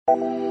Yeah,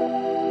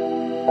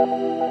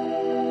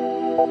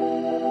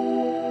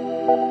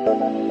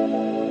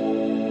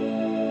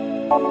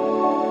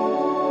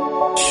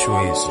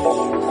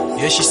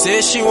 she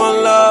says she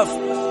want love,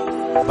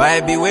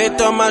 baby, weight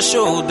on my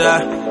shoulder.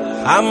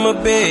 I'm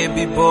a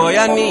baby boy,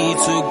 I need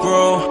to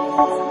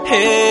grow.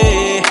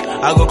 Hey,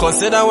 I go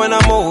consider when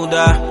I'm older.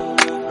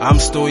 I'm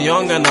still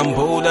young and I'm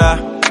bolder.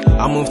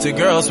 I move to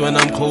girls when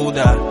I'm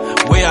colder.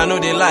 Way I know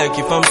they like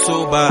if I'm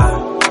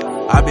sober.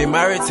 I've been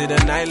married to the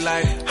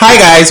nightlife. Hi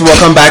guys,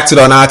 welcome back to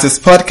the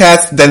Unartist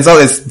Podcast.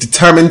 Denzel is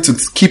determined to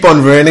keep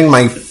on ruining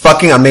my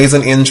fucking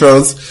amazing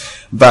intros.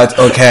 But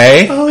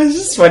okay. Oh, it's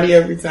just funny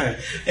every time.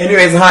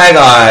 Anyways, hi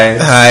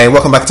guys. Hi,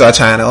 welcome back to our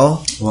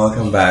channel.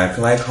 Welcome back.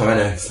 Like, comment,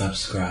 and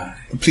subscribe.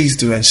 Please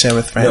do and share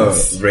with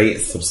friends. No, rate,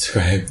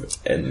 subscribe,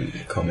 and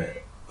comment.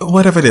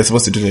 Whatever they're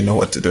supposed to do, they know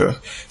what to do.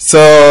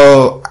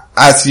 So,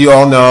 as you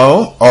all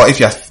know, or if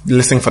you're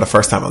listening for the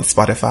first time on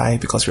Spotify,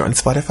 because we're on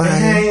Spotify.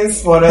 Hey,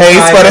 Spotify. Hey,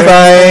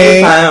 Spotify.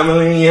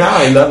 Family. Yeah,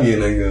 I love you,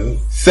 nigga.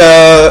 So,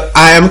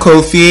 I am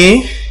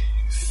Kofi.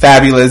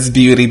 Fabulous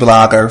beauty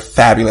blogger,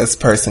 fabulous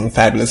person,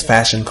 fabulous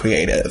fashion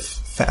creative,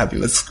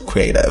 fabulous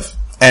creative.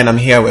 And I'm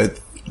here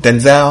with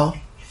Denzel.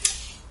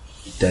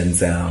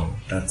 Denzel,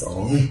 that's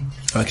all.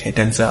 Okay,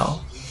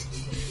 Denzel.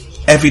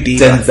 Every D.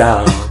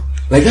 Denzel.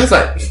 Like, that's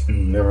like,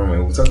 never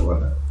mind, we'll talk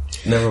about that.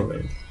 Never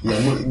mind. Yeah,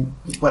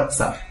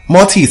 what's up?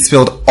 More tea is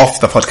spilled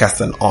off the podcast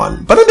than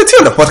on. But the tea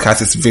on the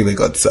podcast is really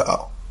good,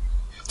 so.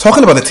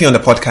 Talking about the tea on the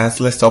podcast,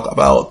 let's talk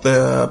about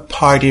the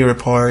party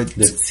report.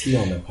 The tea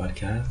on the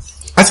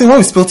podcast? I think when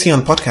we spill tea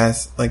on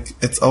podcasts, like,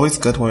 it's always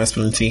good when we're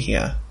spilling tea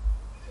here.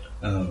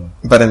 Oh.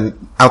 But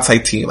then outside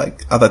tea,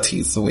 like, other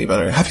teas are way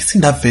better. Have you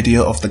seen that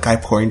video of the guy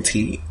pouring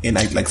tea in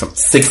like some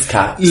 6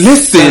 cups?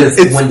 Listen,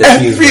 it's when the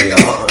tea is really on.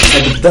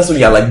 Like, that's when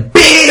you're like,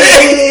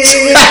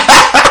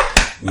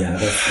 yeah,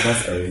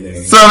 that's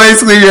everything. So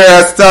basically,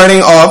 you're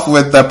starting off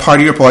with the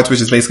party report, which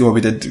is basically what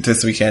we did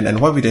this weekend. And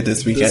what we did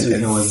this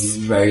weekend, was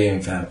very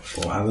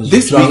eventful. I was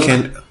this drunk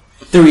weekend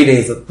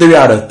 3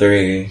 out of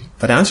 3.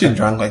 But aren't you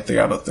drunk like 3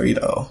 out of 3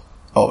 though?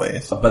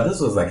 Always. But this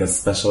was like a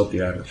special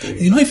 3 out of 3.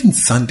 You know, even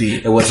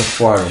Sunday. It was a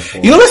 4 out of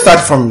 4. You know, let's start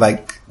from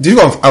like, did you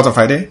go out on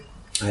Friday?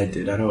 I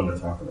did. I don't want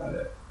to talk about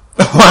it.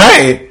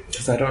 Why?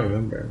 Because I don't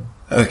remember.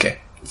 Okay.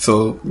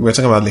 So, we're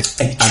talking about this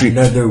trip.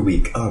 Another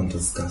week. Oh, I'm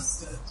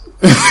disgusted.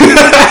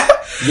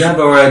 Yeah,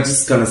 but we're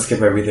just gonna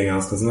skip everything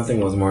else because nothing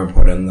was more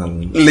important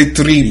than Le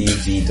Trip.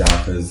 BG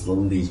Doctors,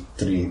 Le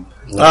Trip.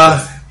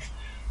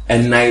 A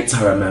night to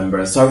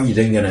remember. Sorry you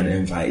didn't get an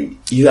invite.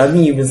 You've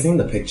been seeing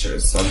the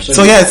pictures, so I'm sure.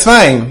 So yeah, it's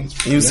fine.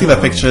 You see the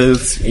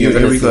pictures. You're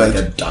gonna be good.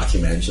 Like a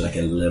documentary, like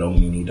a little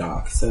mini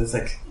doc. So it's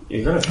like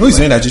you're gonna. Who's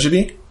doing that?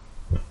 Jujubi?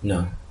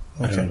 No.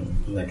 Okay. I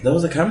don't know. Like there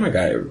was a camera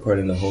guy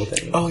recording the whole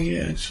thing. Oh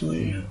yeah,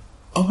 actually. Yeah.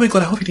 Oh my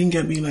god, I hope he didn't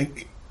get me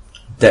like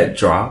that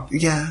drop.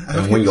 Yeah.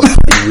 And when you're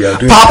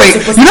doing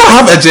popping. You know,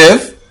 I have a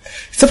gif.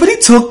 Somebody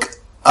took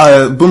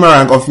a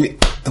boomerang of me.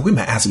 The way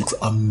my ass looks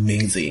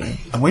amazing.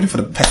 I'm waiting for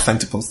the best time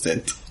to post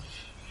it.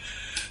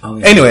 Oh,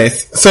 yeah.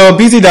 Anyways, so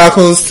BZ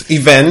Darko's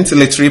event,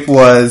 Le Trip,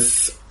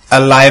 was a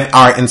live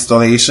art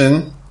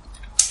installation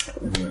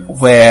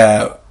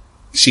where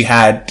she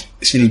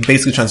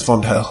basically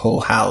transformed her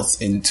whole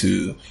house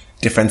into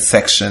different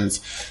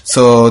sections.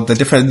 So the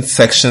different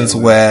sections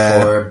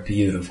were 4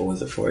 beautiful.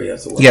 Was it 4?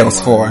 Yes. Yeah, it was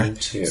 4. 1,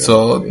 2,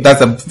 so 3.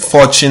 That's a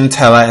fortune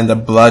teller and the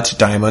blood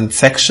diamond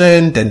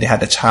section. Then they had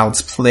the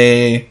child's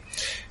play.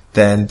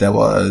 Then there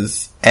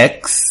was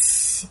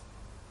X.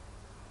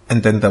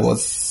 And then there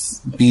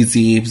was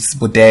BZ's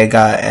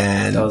Bodega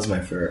and that was my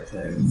favorite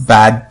place.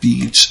 Bad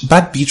Beach.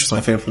 Bad Beach was my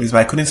favorite place, but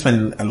I couldn't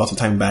spend a lot of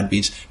time in Bad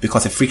Beach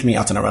because it freaked me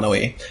out and I ran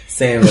away.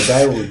 Same. The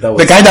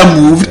guy that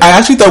moved, I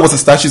actually thought it was a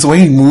statue, so when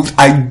he moved,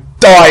 I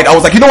died. I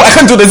was like, you know what, I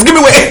can't do this, give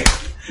me away!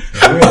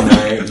 You and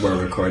I were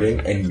recording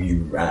and we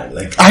ran.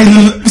 Like I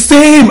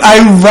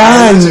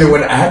ran!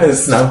 When I had a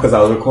snap because I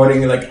was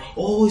recording, like,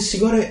 oh, she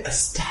got a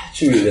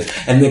statue.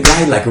 And the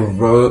guy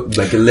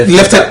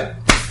lifted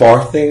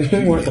fork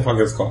thing. What the fuck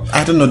is it called?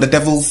 I don't know, the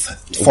devil's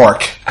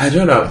fork. I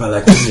don't know, but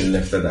like when he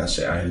lifted that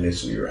shit, I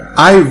literally ran.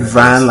 I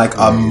ran like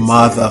a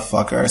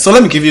motherfucker. So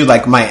let me give you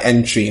like my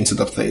entry into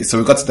the place. So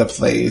we got to the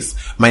place.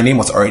 My name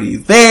was already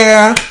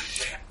there.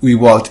 We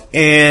walked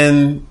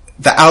in.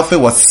 The outfit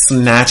was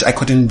snatched. I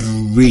couldn't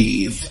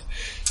breathe.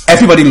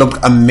 Everybody looked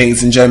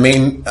amazing. Denzel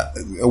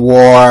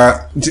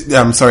wore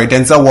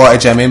a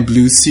Jermaine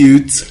blue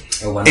suit.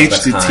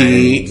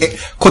 HTT.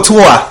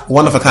 Couture.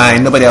 One of a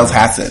kind. Nobody else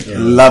has it. Yeah.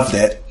 Loved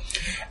it.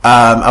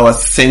 I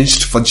was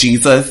cinched for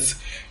Jesus.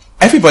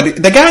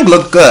 The gang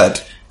looked good.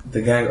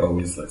 The gang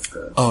always looks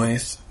good.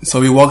 Always.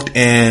 So we walked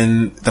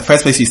in. The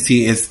first place you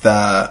see is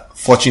the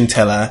fortune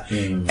teller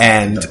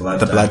and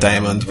the blood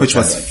diamond, which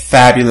was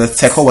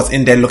fabulous. Teko was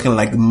in there looking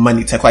like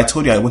money. Teko, I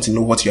told you I want to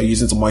know what you're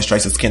using to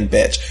moisturize your skin,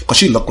 bitch. Because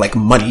she looked like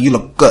money. You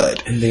look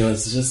good. And there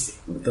was just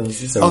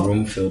a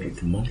room filled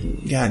with money.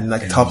 Yeah, and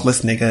like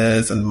topless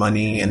niggas and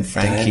money and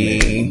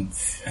Frankie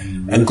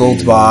and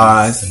gold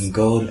bars. And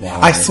gold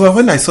bars. I swear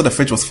when I saw the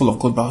fridge was full of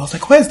gold bars, I was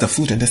like, where's the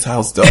food in this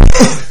house though?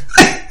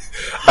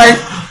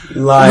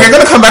 Like, we're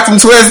gonna come back from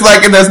Twist,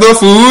 like, and there's no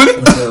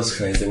food. that was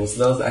crazy.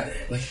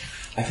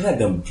 I feel like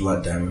the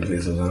Blood Diamond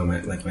place was one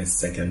of my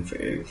second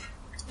fave.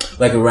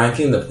 Like,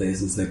 ranking the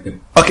places, like the...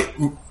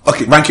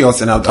 Okay, rank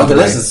yours and I'll Okay,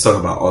 let's just talk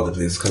about all the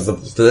places, because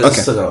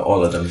let's talk about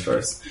all of them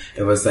first.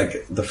 It was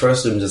like, the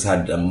first room just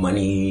had the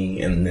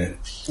money and the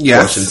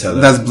fortune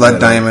teller. That's Blood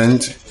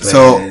Diamond.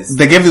 So,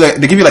 they give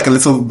you like a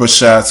little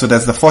brochure. So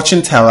there's the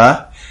fortune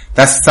teller.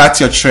 That starts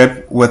your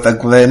trip with a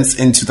glimpse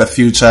into the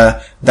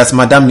future. Does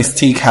Madame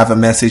Mystique have a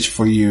message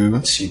for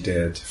you? She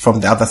did. From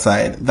the other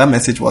side. That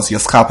message was, your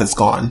scalp is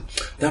gone.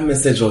 That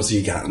message was,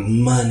 you got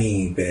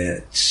money,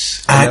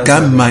 bitch. I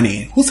got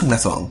money. Who sang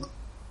that song?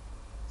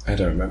 I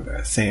don't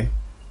remember. Same.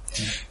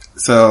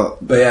 So,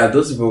 but yeah,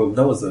 those people,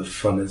 that was the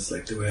funnest,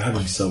 like, they were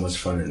having so much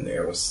fun in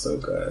there. It was so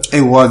good.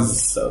 It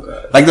was so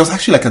good. Like, there was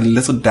actually like a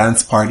little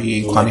dance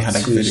party. Kwame had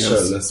like two videos.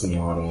 Shirtless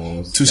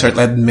models. Two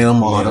shirtless male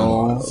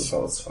models.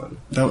 That was fun.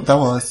 That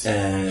was.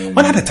 And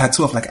one had a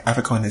tattoo of like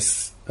Africa on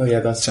his. Oh yeah,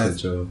 that's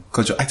Kojo.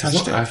 Kojo. I touched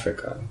it's not it.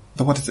 Africa.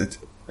 But what is it?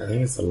 I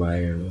think it's a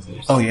lion or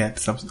something. Oh yeah,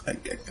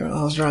 girl,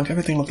 I was drunk.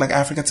 Everything looked like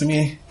Africa to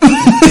me.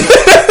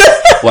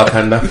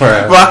 Wakanda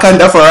forever.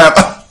 Wakanda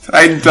forever.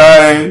 I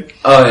died.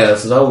 Oh yeah,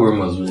 so that room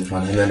was really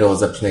fun, and then there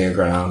was a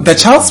playground. The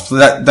child's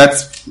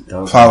that's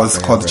part was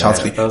called the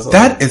child's play.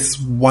 That is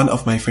one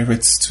of my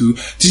favorites too.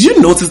 Did you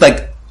notice?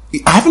 Like,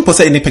 I haven't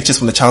posted any pictures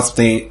from the child's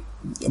play,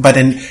 but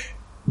then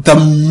the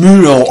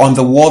mural on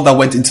the wall that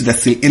went into the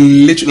ceiling, it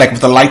literally, like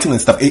with the lighting and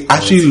stuff, it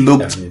actually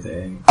looked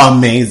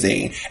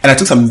amazing. And I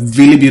took some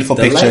really beautiful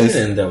pictures.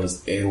 And there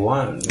was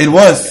A1. It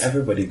was. Like,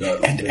 everybody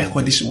got. And the air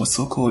condition was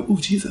so cold. Oh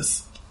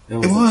Jesus. It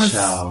was.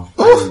 Chow.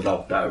 I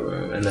loved that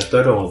room. And the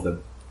third one was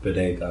the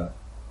bodega.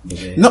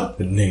 No,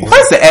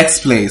 where's the X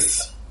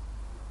place?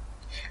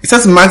 It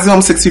says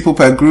maximum 6 people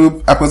per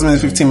group, approximately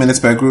 15 minutes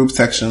per group.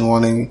 Section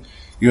warning: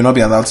 you will not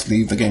be allowed to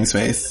leave the game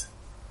space.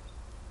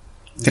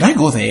 Did I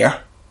go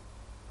there?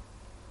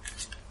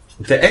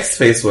 The X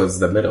space was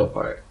the middle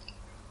part.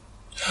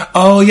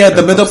 Oh yeah,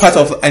 the middle part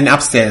of an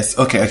upstairs.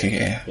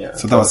 Okay. Yeah,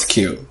 so that was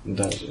cute.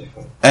 That was really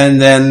fun. And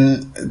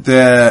then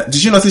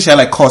did you notice she had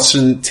like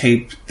caution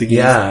tape?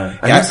 Yeah.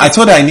 I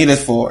told her I needed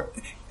for.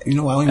 You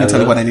know, I won't even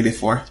tell you what I needed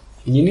for.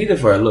 You need it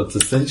for a look to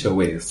cinch your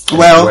waist.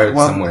 Well, wear it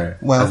somewhere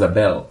as a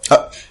belt.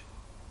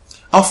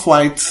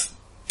 Off-white,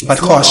 but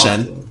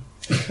caution.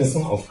 It's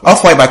not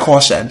Off-white by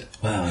caution.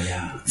 Wow,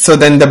 yeah. So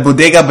then the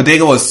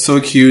bodega was so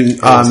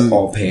cute.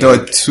 All pink. There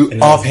were two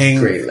all pink,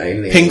 great,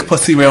 like, pink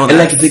pussy rail. And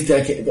like,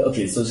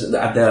 okay, so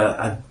at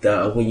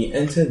the when you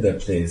entered the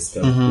place,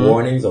 the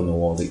warnings on the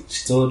wall, they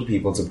told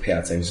people to pay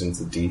attention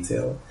to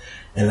detail.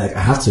 And like,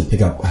 I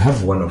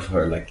have one of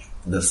her, like,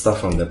 the stuff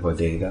from the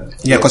bodega.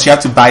 Yeah, because you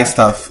have to buy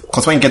stuff.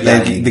 Because when you get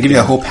there, they give you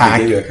a whole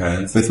pack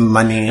with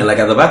money. And like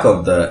at the back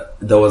of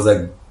there was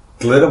a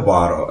glitter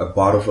bottle, a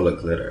bottle full of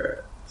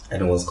glitter,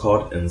 and it was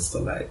called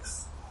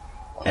Instalex.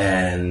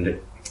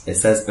 And it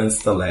says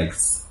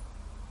Instalex,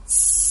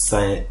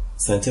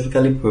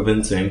 scientifically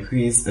proven to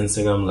increase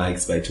Instagram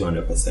likes by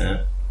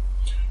 200%.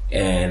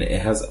 And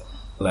it has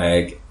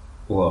like,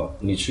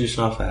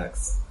 nutritional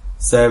facts.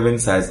 Serving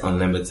size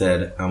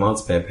unlimited,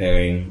 amounts per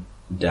pairing,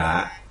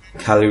 that.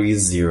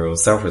 Calories 0,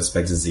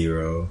 self-respect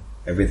 0,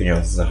 everything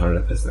else is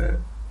 100%.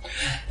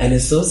 And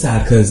it's so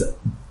sad because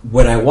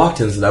when I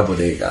walked into that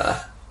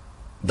bodega,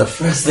 the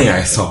first thing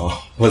I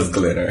saw was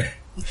glitter.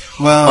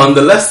 Well, on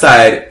the left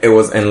side, it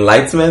was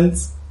Enlightenment,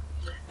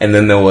 and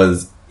then there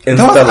was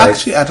Instalight.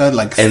 Actually, I don't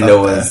like. And there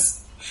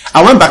was.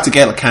 I went back to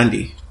get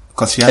candy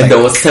because she had. And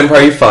there was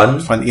Temporary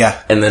Fun.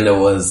 Yeah. And then there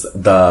was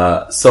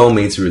the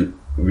Soulmate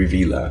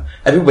Revealer.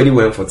 Everybody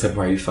went for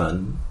Temporary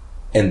Fun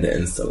and the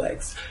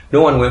Instalex.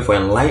 No one went for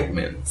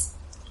Enlightenment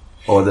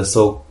or the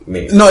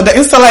Soulmate. No, the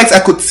Instalex I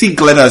could see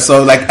glitter.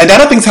 So like, and the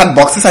other things had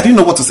boxes. I didn't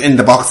know what was in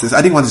the boxes.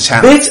 I didn't want to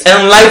chance. Bitch,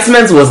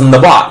 Enlightenment was in the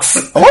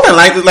box. What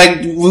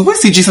will we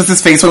see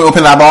Jesus' face when we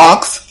open that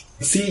box?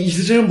 See,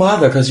 you didn't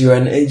bother because you're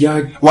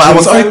I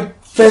was already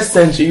first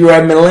century. You were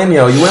a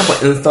millennial. You went for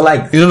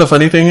Instalex. You know the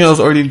funny thing? I was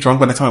already drunk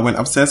by the time I went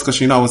upstairs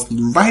because I was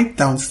right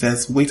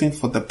downstairs waiting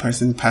for the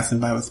person passing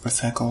by with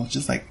Prosecco.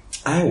 Just like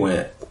I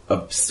went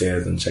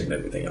upstairs and checked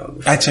everything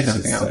out. I checked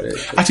everything out.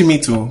 Actually, me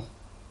too.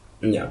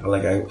 Yeah,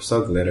 like I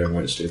saw glitter and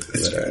went straight to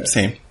glitter.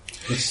 Same.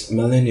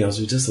 Millennials,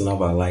 we just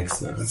love our likes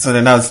now. So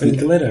then that was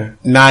glitter.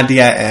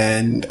 Nadia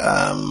and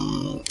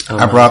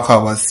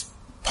Abraka was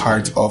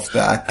part of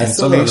that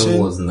installation. It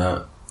was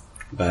not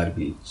Bad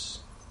Beach.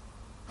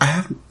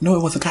 No,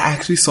 it was a guy. I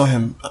actually saw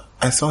him.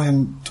 I saw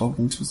him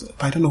talking to,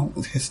 but I don't know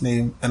his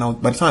name.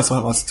 And by the time I saw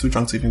him, I was too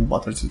drunk to even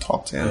bother to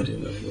talk to him. I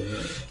didn't know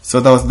that. So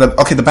that was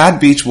the Bad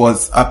Beach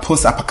was a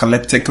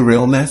post-apocalyptic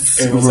realness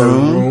room. It was a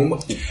room.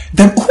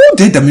 Then who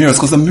did the mirrors?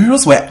 Because the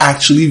mirrors were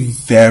actually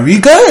very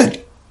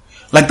good.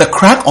 Like the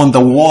crack on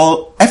the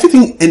wall,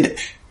 everything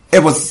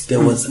there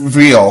was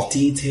real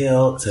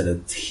detail to the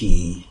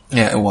T.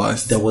 Yeah, it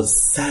was. There was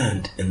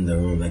sand in the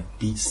room, like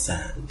beach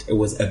sand. It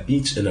was a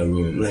beach in a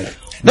room, like.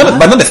 But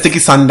not the sticky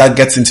sand that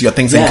gets into your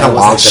things and you can't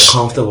wash. Like the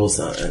comfortable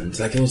sand.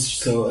 Like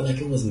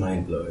it was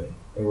mind blowing.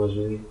 It was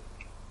really,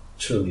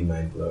 truly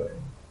mind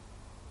blowing.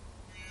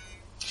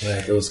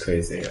 Like, it was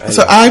crazy.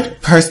 So I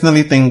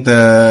personally think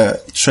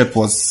the trip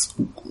was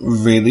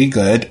really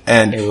good.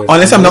 And It was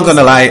honestly, I'm not amazing.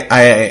 gonna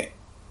lie,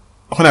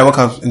 when I woke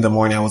up in the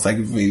morning, I was like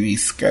really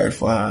scared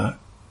for her.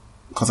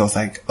 Cause I was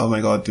like, oh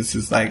my god, this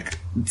is like,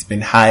 it's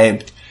been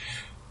hyped.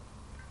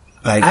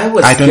 Like, I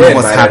was I don't scared, know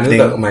what's but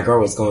happening. I knew that my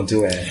girl was going to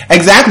do it.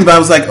 Exactly, but I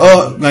was like,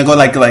 oh my god,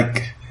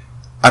 like,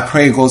 I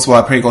pray it goes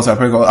well, I pray it goes well, I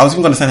pray it goes well. I was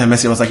even gonna send her a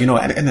message. I was like, you know,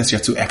 at the end you're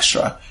too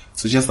extra.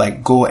 So just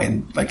like go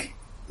and like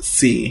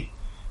see.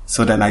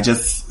 So then I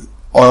just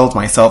oiled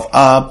myself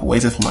up,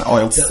 waited for my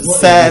oil to What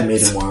set.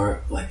 made it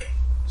more like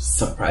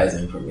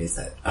surprising for me is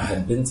that I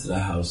had been to the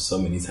house so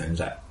many times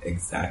that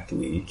exact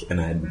week, and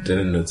I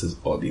didn't notice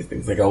all these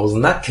things. Like I was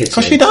in that kitchen,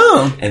 Cause she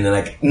dumb. and then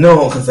like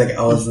no, because like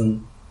I was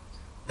in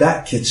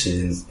that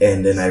kitchen,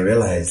 and then I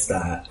realized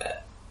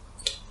that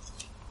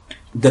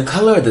the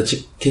color of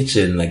the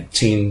kitchen like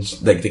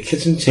changed. Like the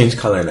kitchen changed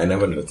color, and I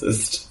never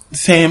noticed.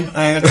 Same.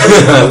 Like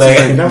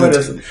I never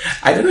noticed.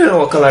 I didn't know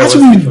what color it was.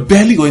 Actually, we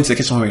barely go into the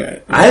kitchen when we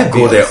I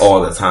go there all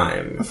the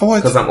time. For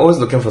what? Because I'm always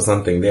looking for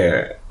something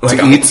there. Like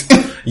to eat.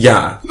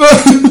 Yeah.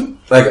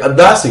 Like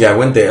last week I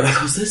went there. Like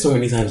I was there so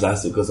many times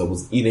last week because I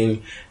was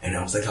eating and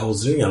I was like I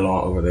was doing a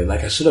lot over there.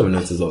 Like I should have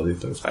noticed all these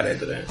things, but I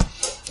didn't.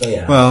 But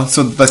yeah. Well,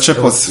 so the trip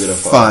was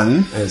beautiful. fun.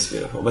 It was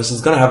beautiful. But she's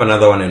gonna have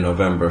another one in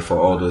November for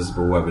all those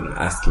people who have been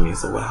asking me.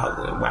 So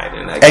why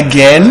didn't I?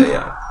 Again?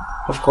 Yeah.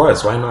 Of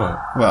course. Why not?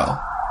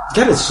 Well,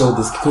 Gotta show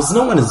this because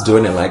no one is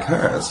doing it like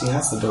her. She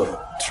has to do it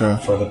true.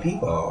 for the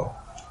people.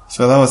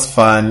 So that was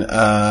fun.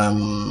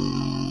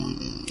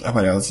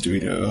 What else do we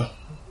do?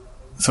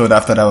 So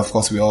after that, of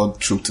course, we all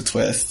trooped to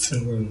Twist.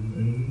 It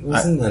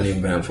Wasn't an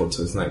eventful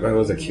twist night, but it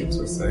was a cute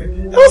twist night.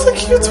 was a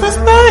cute Twist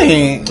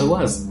night. It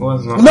was. It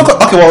was not. No,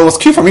 okay, well, it was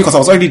cute for me because I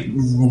was already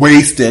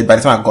wasted by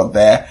the time I got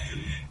there.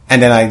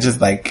 And then I just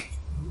like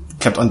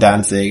kept on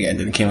dancing and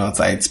then came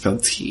outside,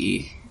 spilled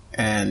tea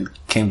and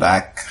came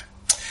back.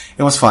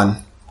 It was fun.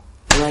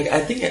 Like, I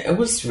think it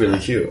was really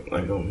cute.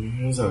 Like,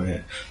 it was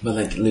okay. But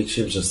like,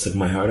 literally just took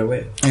my heart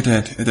away. It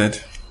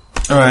did.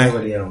 Alright.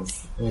 Nobody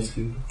else. It was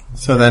cute.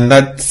 So then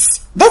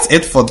that's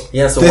it for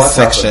Yeah, so this watch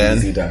out for section.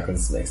 Easy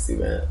Darkness next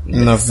event.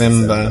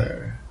 November.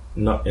 December.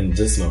 Not in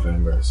this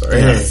November, sorry.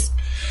 Yes.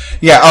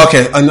 Yeah,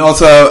 okay. And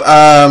also,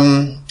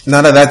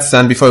 now that that's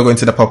done, before we go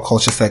into the pop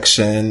culture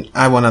section,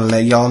 I want to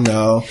let y'all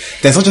know,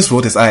 Denzel just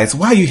rolled his eyes.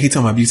 Why are you hating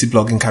on my beauty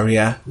blogging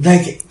career?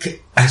 Like,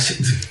 I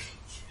should...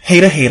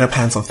 Hater,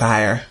 pants on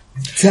fire.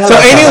 Tell So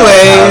us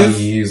anyways, how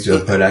you used your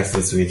products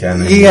this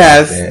weekend.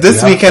 Yes, this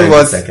You have weekend 30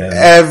 was seconds.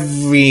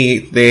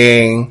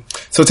 everything.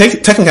 So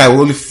technically I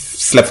only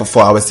slept for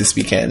 4 hours this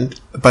weekend,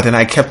 but then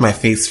I kept my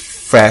face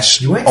fresh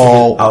You went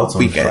all out on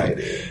weekend.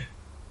 Friday.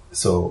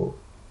 So,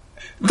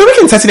 The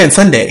weekend, Saturday and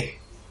Sunday.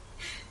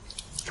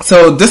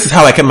 So this is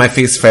how I kept my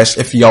face fresh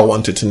if y'all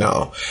wanted to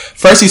know.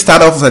 First you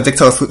start off with a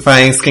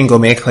detoxifying Skin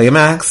Gourmet Clay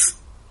Max.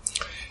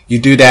 You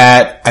do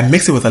that. I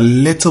mix it with a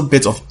little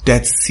bit of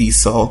Dead Sea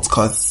salt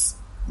cause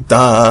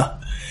duh.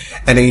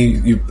 And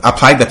then you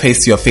apply the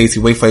paste to your face,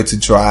 you wait for it to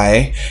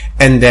dry,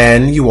 and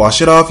then you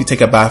wash it off, you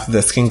take a bath with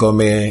the Skin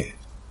Gourmet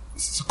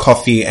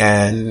coffee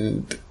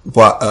and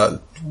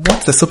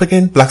what's the soap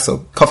again? Black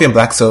soap. Coffee and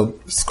black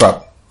soap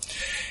scrub.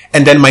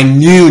 And then my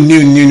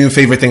new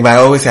favorite thing, but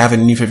I always have a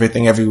new favorite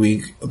thing every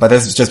week, but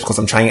this is just because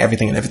I'm trying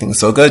everything and everything is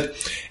so good,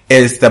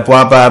 is the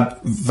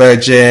Baobab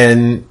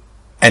Virgin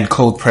and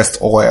Cold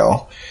Pressed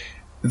Oil.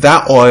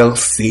 That oil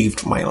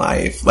saved my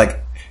life. Like,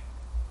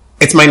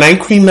 it's my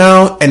night cream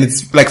now, and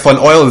it's like, for an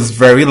oil, it's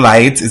very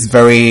light, it's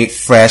very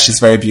fresh, it's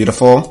very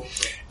beautiful.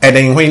 And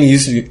then when you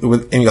use it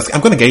in your skin,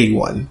 I'm gonna get you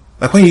one.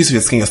 Like, when you use it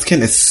with your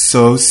skin is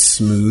so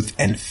smooth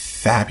and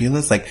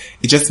fabulous. Like,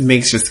 it just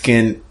makes your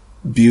skin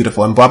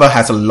beautiful. And Baobab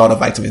has a lot of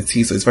vitamin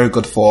C, so it's very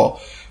good for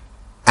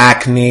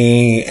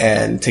acne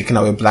and taking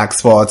away black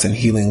spots and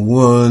healing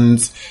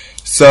wounds.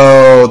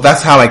 So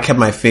that's how I kept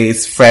my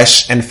face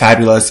fresh and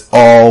fabulous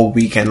all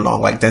weekend long.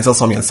 Like, Denzel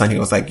saw me on Sunday, he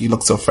was like, you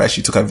look so fresh,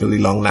 you took a really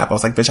long nap. I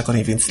was like, bitch, I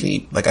couldn't even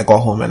sleep. Like, I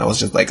got home and I was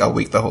just like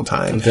awake the whole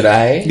time. did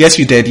I? Yes,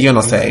 you did. You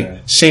know, say.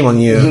 Shame on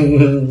you. I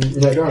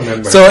don't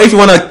remember. So if you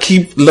want to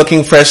keep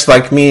looking fresh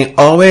like me,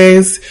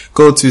 always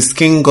go to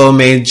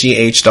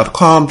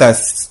skingourmetgh.com.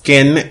 That's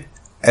skin,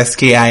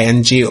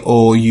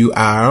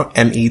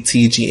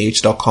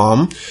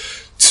 SKINGOURMETGH.com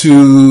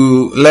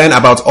to learn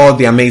about all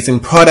the amazing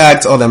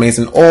products, all the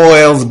amazing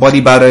oils,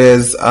 body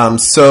butters,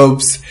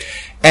 soaps,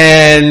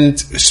 and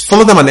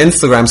follow them on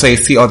Instagram so you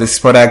see all these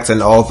products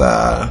and all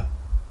the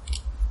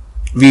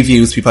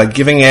reviews people are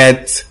giving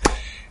it.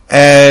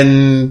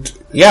 And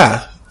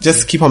yeah,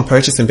 just keep on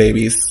purchasing,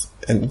 babies,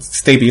 and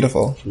stay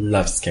beautiful.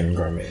 Love Skin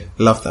Gourmet.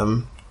 Love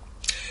them.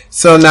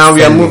 So now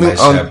we are moving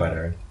on.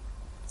 Butter.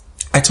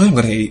 I told him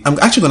I'm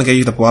actually gonna get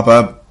you the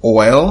Baobab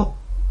oil,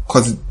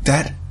 cause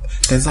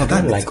there's not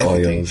that like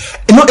oils.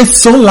 No, it's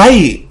so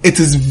light. It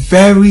is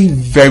very,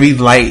 very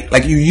light.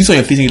 Like, you use it on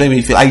your face and you don't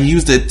even feel. I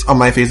used it on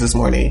my face this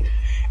morning,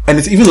 and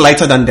it's even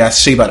lighter than their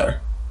shea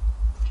butter.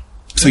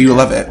 So you'll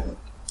love it.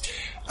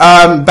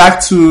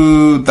 Back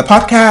to the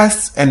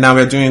podcast, and now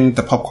we're doing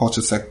the pop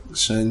culture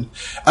reaction.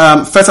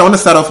 First, I want to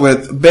start off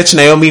with, bitch,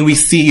 Naomi, we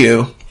see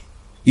you.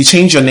 You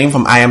changed your name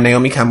from I am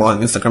Naomi Campbell on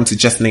Instagram to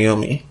just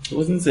Naomi.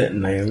 Wasn't it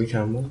Naomi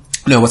Campbell?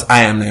 No, it was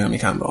I am Naomi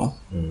Campbell.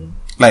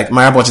 Like,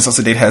 Mara Borges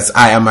also did hers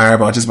I am Mara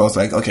Borges, but I was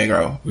like, okay,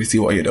 girl, we see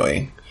what you're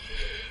doing.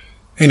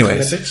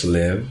 Anyways. Can a bitch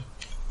live?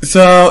 So,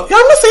 yeah,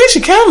 I'm not saying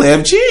she can't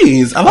live.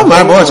 Jeez, I love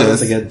Mara Borges. I want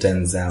to get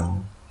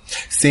Denzel.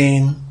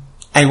 Same.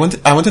 I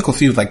wanted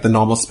Kofi with like the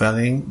normal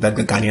spelling, like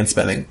the Ghanaian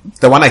spelling.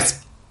 The one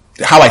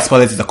how I spell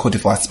it is the Cote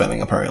d'Ivoire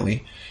spelling,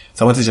 apparently.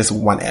 So I wanted just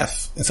one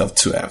F instead of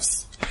two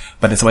Fs.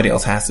 But then somebody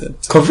else has it.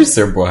 Kofi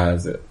Serbo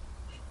has it.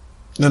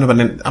 No, but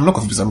then I'm not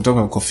Kofi Serbo, I'm talking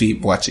about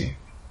Kofi Boachi.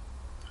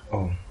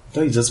 Oh, I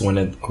thought you just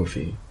wanted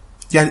Kofi.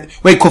 Yeah,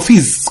 wait, Kofi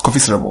is Kofi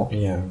Serbo.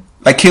 Yeah.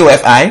 Like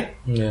KOFI?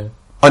 Yeah.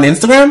 On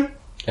Instagram?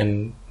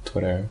 And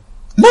Twitter.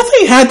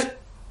 Nothing had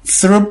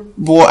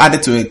Serbo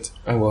added to it.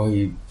 Oh, well,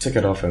 he took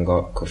it off and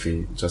got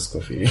Kofi, just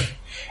Kofi.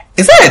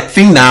 Is that a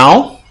thing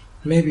now?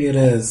 Maybe it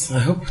is. I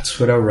hope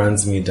Twitter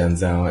runs me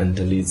Denzel and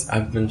deletes.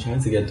 I've been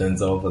trying to get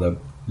Denzel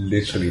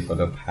literally for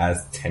the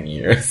past 10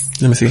 years.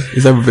 Let me see.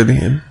 Is that really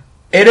him?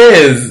 It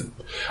is!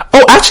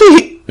 Oh,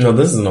 actually, no,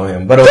 this is not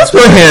him. But that's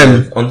not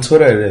him. On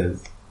Twitter it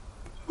is.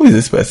 Who is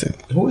this person?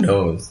 Who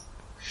knows?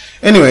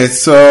 Anyway,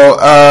 so,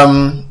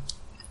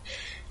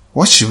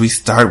 what should we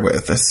start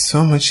with? There's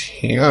so much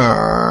here.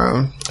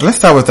 Let's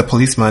start with the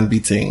policeman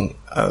beating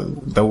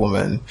the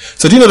woman.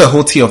 So do you know the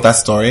whole tea of that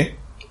story?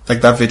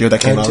 Like that video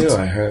that came out? I do.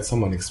 I heard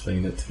someone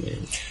explain it to me.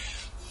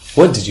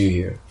 What did you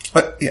hear?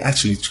 But yeah,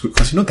 actually,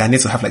 because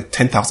Ghanaians will have like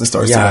 10,000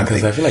 stories. Yeah,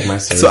 because I feel like my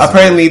story. So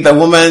apparently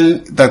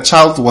the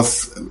child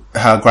was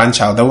her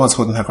grandchild. The woman was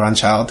holding her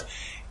grandchild,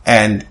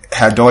 and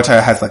her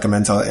daughter has like a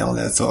mental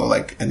illness. So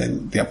like, and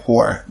then they're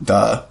poor.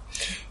 No,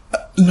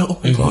 oh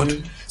my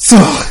god. So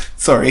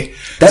sorry.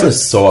 That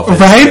is so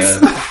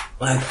offensive. Right?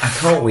 Like, I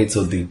can't wait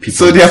till the people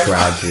so they're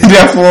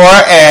poor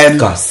and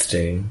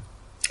disgusting.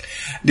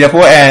 They're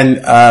poor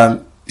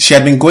and she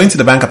had been going to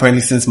the bank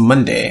apparently since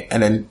Monday,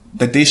 and then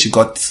the day she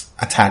got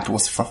attacked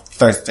was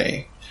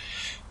Thursday.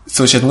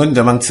 So she had been going to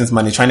the bank since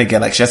Monday, trying to get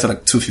like, she has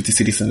like 250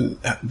 cedis in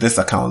this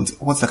account.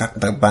 What's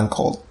the bank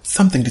called?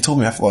 Something, they told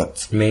me I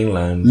forgot.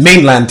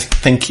 Mainland,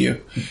 thank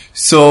you.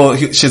 So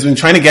she's been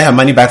trying to get her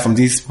money back from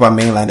these people at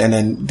Mainland, and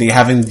then they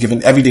haven't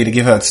given, every day they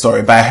give her a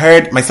story. But I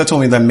heard, my sister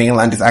told me that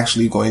Mainland is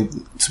actually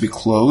going to be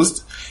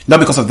closed. Not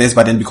because of this,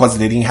 but then because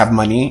they didn't have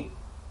money.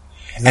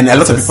 And a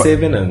lot of people.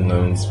 Saving and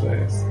loans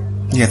place.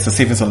 Yeah, it's a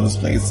savings and loans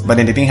place. But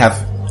then they didn't have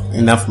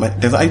enough money.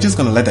 I'm just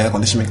gonna let the air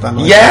conditioner make that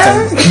noise.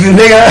 Yeah!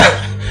 Nigga!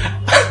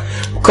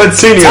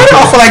 Continue. Turn it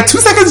off for like 2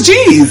 seconds,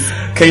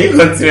 jeez! Can you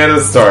continue the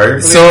story,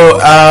 please? So,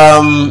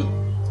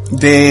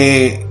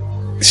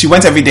 she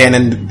went every day, and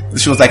then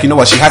she was like, you know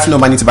what, she has no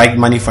money to buy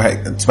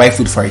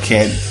food for her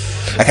kid,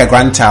 like her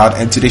grandchild,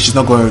 and today she's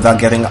not going without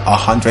getting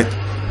 100.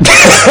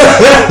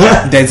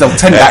 There's a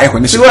 10 that air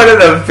conditioner.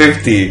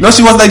 250. No,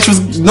 she was like, she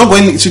was not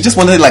going, she just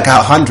wanted like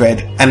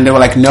 100, and they were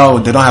like, no,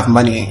 they don't have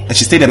money. And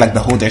she stayed there like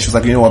the whole day. She was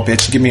like, you know what,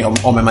 bitch, give me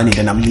all my money,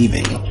 then I'm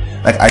leaving.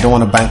 Like, I don't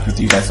want to bank with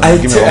you guys. So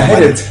give me all my money.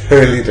 I had a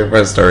totally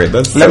different story.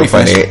 That's Let so me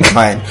funny. finish.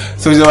 Fine.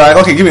 So they were like,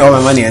 okay, give me all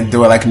my money, and they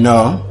were like,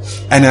 no.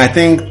 And then I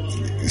think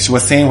she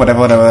was saying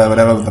whatever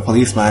with the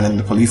policeman, and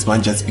the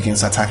policeman just begins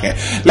to attack her.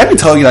 Let me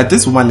tell you that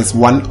this woman is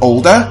one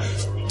older,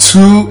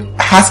 two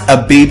has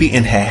a baby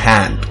in her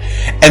hand,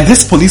 and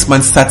this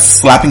policeman starts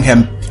slapping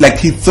him. Like,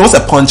 he throws a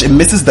punch and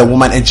misses the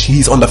woman, and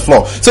he's on the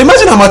floor. So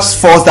imagine how much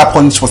force that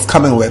punch was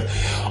coming with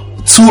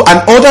to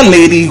an older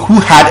lady who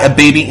had a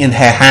baby in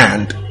her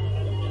hand.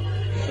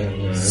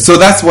 Mm-hmm. So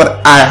that's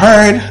what I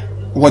heard.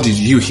 What did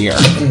you hear?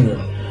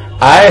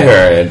 I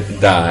heard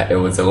that it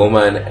was a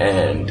woman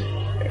and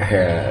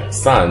her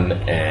son,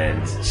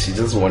 and she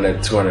just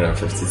wanted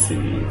 250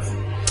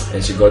 cedis,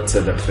 and she got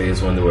to the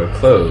place when they were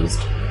closed.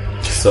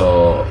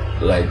 So,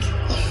 like,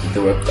 they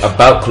were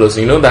about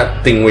closing. You know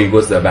that thing where you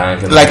go to the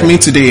bank and like me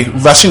today,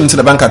 rushing into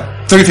the bank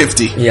at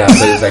 3:50. Yeah,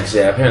 so it's like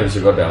apparently she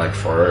got there like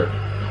 4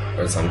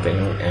 or something,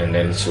 and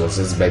then she was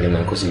just begging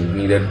them because she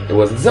needed. It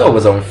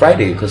was on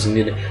Friday because she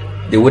needed.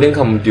 They wouldn't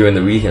come during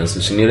the weekend, so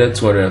she needed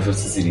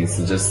 250 cedis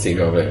to just take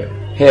over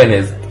her and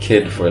his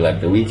kid for like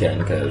the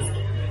weekend,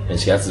 and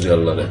she has to do a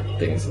lot of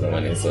things with the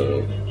money,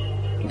 so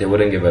they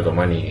wouldn't give her the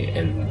money,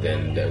 and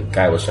then the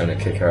guy was trying to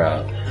kick her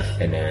out,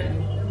 and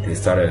then they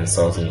started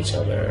insulting each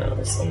other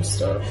or some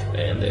stuff,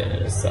 and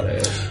then he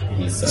started.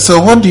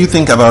 So what do you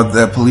think about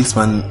the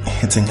policeman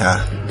hitting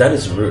her? That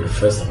is rude.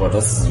 First of all,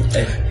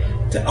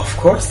 of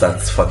course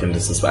that's fucking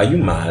disrespectful. Are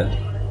you mad?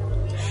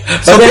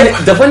 So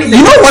the funny thing,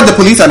 you know what the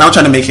police are now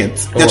trying to make it?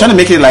 They're trying to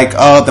make it like,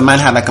 oh, the man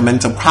had like a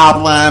mental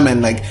problem,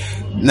 and like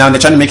now they're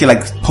trying to make it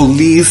like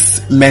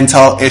police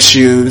mental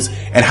issues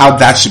and how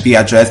that should be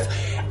addressed.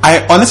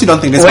 I honestly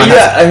don't think this man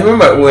I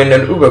remember when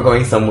an Uber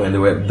going somewhere and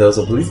there was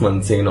a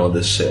policeman saying all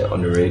this shit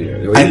on the radio.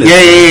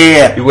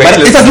 Yeah.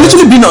 But it has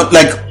literally been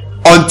like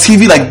on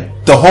TV like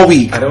The whole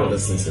week. I don't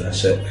listen to that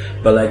shit.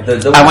 But like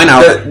the I went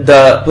out.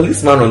 The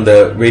policeman on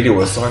the radio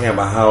was talking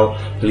about how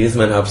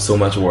policemen have so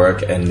much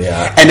work and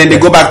then they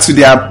go back to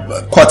their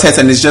quarters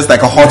and it's just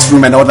like a hot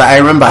room and all that. I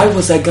remember. I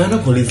was like, Ghana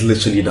police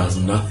literally does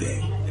nothing.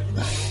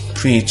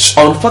 Preach.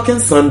 On fucking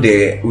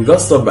Sunday, we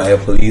got stopped by a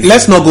police.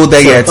 Let's not go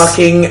there yet. Let's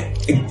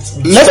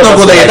not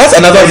go there yet. That's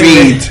another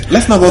read.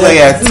 Let's not go there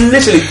yet.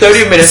 Literally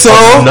 30 minutes so,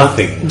 of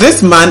nothing.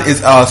 This man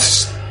is a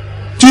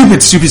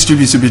stupid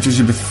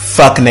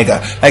fuck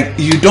nigga. Like,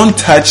 you don't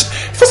touch.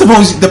 First of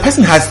all, the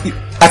person has,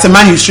 as a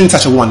man, you shouldn't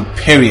touch a woman,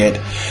 period.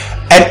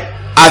 And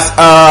as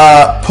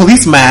a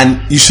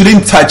policeman, you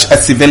shouldn't touch a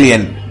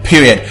civilian,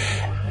 period.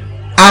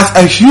 As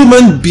a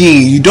human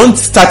being, you don't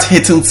start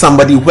hitting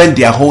somebody when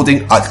they are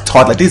holding a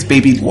toddler. This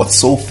baby was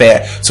so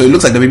fair, so it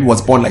looks like the baby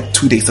was born like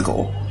 2 days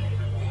ago,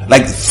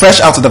 like fresh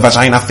out of the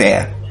vagina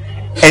fair,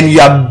 and you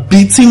are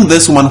beating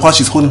this woman while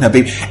she's holding her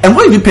baby. And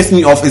what even pissed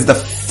me off is the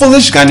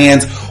foolish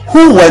Ghanaians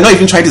who were not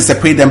even trying to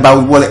separate them,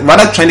 but were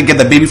rather trying to get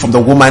the baby from the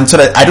woman so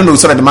that, I don't know,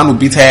 so that the man would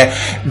beat her.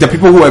 The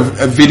people who were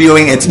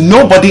videoing it,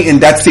 nobody in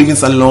that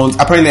savings and loans,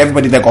 apparently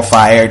everybody there got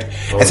fired,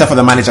 except for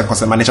the manager, because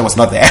the manager was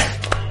not there.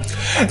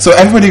 So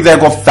everybody there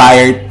got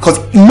fired because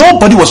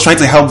nobody was trying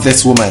to help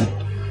this woman.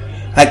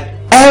 Like,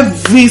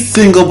 every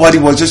single body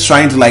was just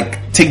trying to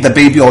like take the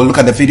baby or look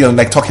at the video and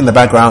like talk in the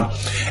background.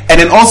 And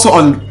then also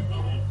on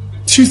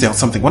Tuesday or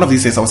something, one of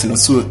these days I was in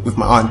Osu with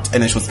my aunt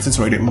and then she was listening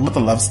to radio.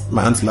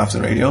 My aunt loves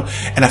the radio,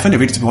 and I find the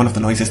radio to be one of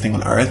the noisiest things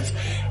on earth.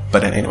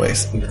 But then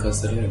anyways,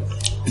 because it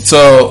is.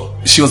 So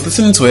she was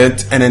listening to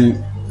it, and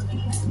then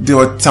there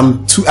were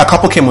a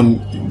couple came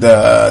on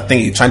the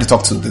thingy trying to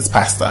talk to this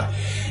pastor.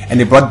 And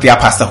they brought their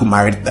pastor who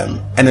married them.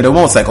 And then the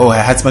woman was like, oh,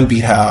 her husband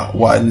beat her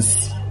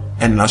once,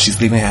 and now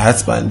she's leaving her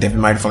husband. They've been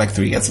married for like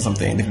 3 years or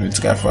something. They've been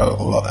together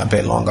for a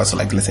bit longer. So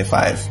like, let's say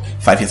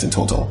 5 years in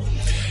total.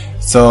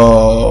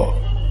 So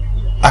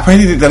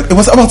apparently it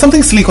was about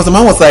something silly, because the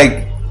man was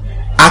like,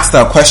 asked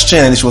her a question,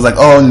 and she was like,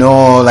 oh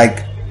no,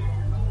 like,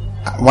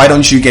 why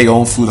don't you get your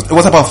own food? It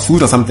was about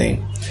food or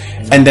something.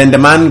 And then the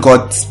man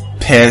got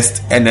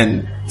pissed and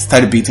then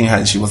started beating her,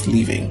 and she was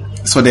leaving.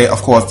 So they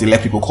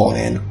let people call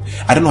in.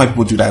 I don't know how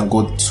people do that and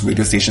go to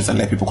radio stations and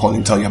let people call in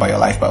and tell you about your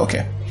life, but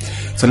okay.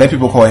 So let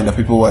people call in. The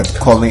people were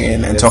calling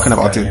in and talking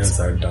about it.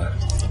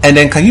 And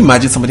then can you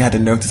imagine somebody had the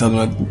nerve to tell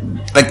them,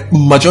 like,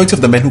 majority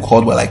of the men who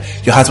called were like,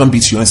 your husband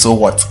beats you and so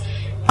what?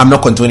 I'm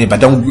not condoning it, but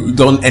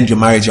don't end your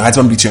marriage. Your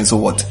husband beats you and so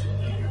what?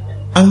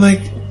 I'm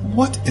like,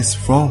 what is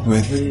wrong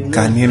with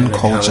Ghanaian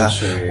culture?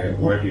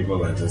 Where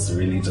people are just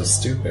really just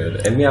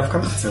stupid. And me, I've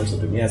come to terms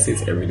with it. Me, I say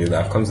it every day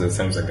that I've come to the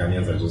terms that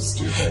Ghanaians are just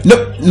stupid. No,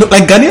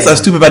 like Ghanaians are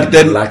stupid, but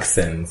then lack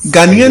sense.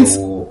 Ghanaians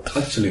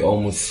actually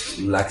almost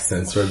lack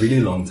sense for a really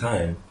long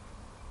time.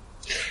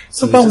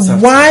 So but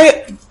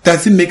why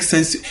does it make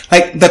sense?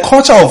 Like the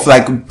culture of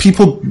like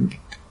people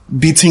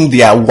beating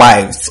their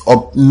wives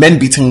or men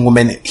beating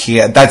women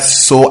here,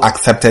 that's so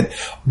accepted,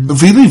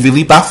 really,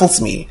 really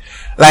baffles me.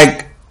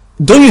 Like,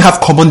 don't you have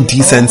common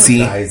decency?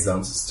 Guys down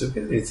to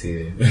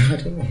stupidity. I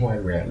don't know why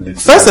we're literally.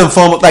 First and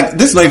foremost, like,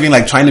 this is not even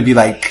like trying to be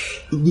like,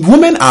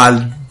 women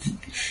are,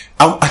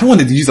 I don't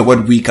want to use the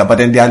word weaker, but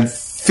then they are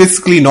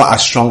physically not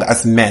as strong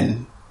as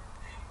men.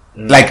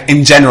 Like,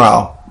 in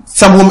general.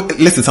 Some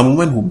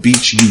women will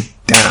beat you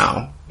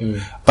down.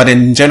 But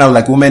in general,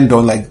 like, women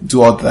don't like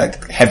do all the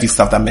like heavy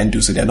stuff that men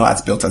do, so they're not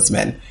as built as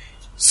men.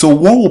 So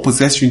what will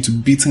possess you into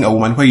beating a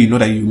woman where you know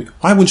that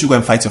why wouldn't you go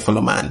and fight your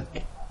fellow man?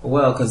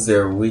 Well, because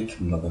they're weak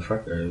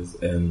motherfuckers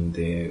and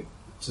they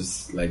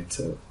just like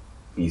to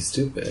be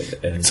stupid.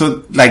 And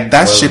so, like,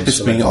 that ship is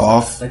spinning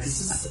off. Like,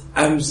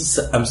 I'm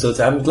so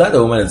tired. I'm glad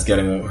the woman is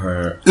getting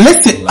her.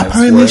 Listen,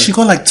 apparently she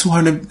got like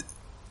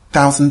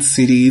 200,000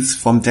 cedis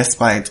from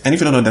Despite. And if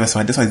you don't know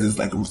Despite is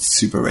like a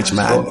super rich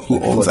man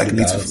who owns like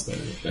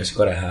and she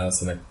got a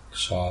house and a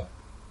shop.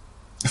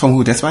 From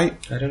who,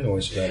 Despite? I don't know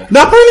what she got.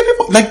 No, apparently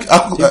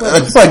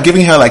people are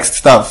giving her like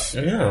stuff.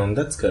 Yeah,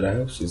 that's good. I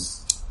hope she's.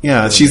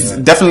 Yeah, she's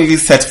definitely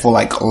set for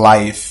like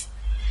life,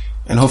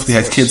 and hopefully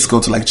her kids go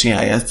to like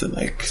GIS and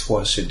like.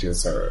 What she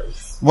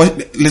deserves.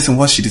 What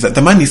she deserves.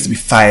 The man needs to be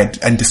fired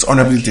and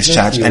dishonorably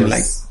discharged and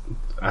like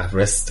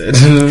arrested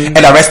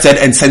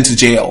and sent to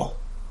jail.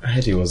 I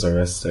heard he was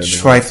arrested.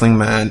 Trifling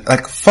man.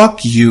 Like,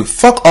 fuck you.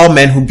 Fuck all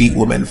men who beat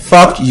women.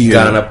 Fuck you.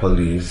 Ghana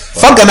police.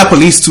 Fuck Ghana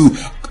police too.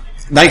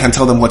 Now you can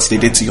tell them what they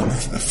did to you on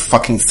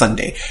fucking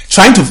Sunday.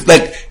 Trying to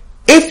like.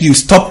 If you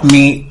stop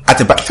me at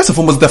first and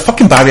foremost, the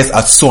fucking barriers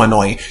are so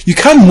annoying. You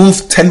can't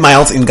move 10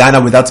 miles in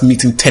Ghana without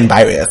meeting 10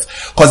 barriers.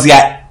 Cause they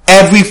are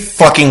every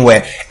fucking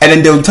where. And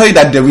then they'll tell you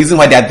that the reason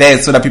why they're there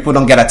is so that people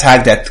don't get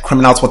attacked, that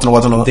criminals,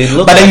 whatnot. But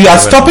then you are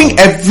stopping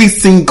every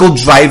single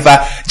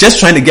driver just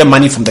trying to get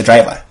money from the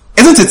driver.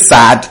 Isn't it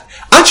sad?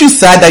 Aren't you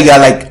sad that you're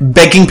like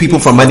begging people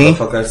for money?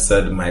 The motherfucker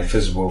said my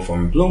fishbowl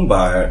from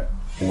Bloombar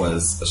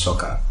was a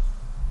shocker.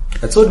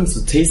 I told him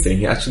to taste it and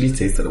he actually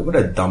tasted it. What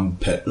a dumb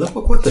pet. Look,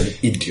 what an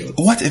idiot.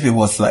 What if it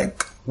was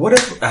like... What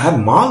if I had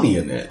Molly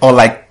in it? Or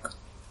like...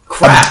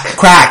 Crack.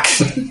 Crack.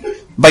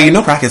 But you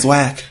know crack is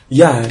whack.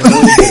 Yeah.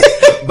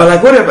 But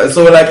like whatever,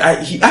 so like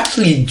he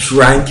actually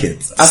drank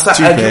it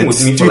after arguing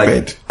with me for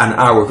like an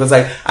hour because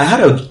like I had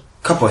a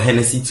cup of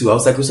Hennessy too. I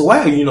was like, so why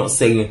are you not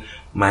saying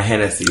my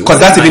Hennessy? Because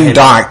that's even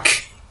dark.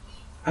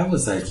 I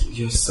was like,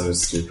 you're so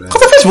stupid.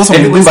 Because I thought she was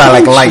something by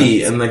like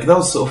light, and like that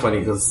was so funny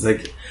because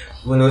like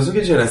when I was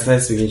speaking to you and I started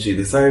speaking to you,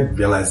 they started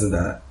realizing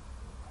that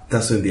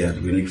that's when they had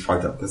really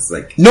fucked up. It's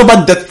like no,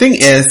 but the thing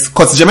is,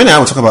 because Jermaine and I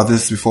will talk about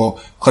this before,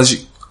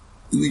 because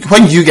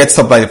when you get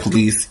stopped by the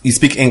police, you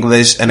speak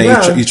English and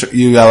then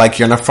you are like,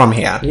 you're not from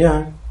here.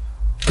 Yeah.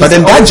 But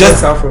then that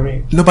just out for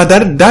me. No, but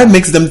that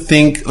makes them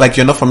think like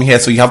you're not from here,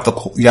 so you have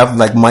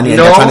like money and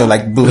they're trying to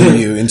like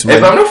bully you into money.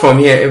 If I'm not from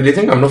here, if they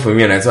think I'm not from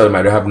here and I tell them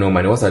I don't have no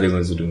money, what are they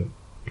going to do?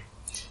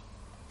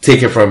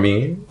 Take it from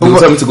me? They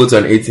tell me to go to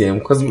an ATM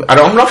because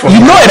I'm not from here.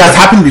 You know it has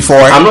happened before.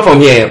 I'm not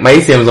from here. My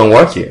ATMs don't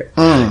work here.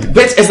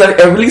 Bitch, it's like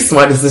a really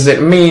smart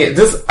decision. Me,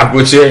 this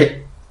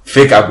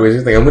fake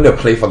approach thing, I'm going to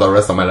play for the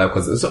rest of my life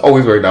because it's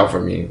always worked out for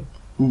me.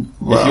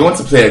 Wow. If you want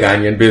to play a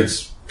Ghanaian,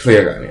 bitch, play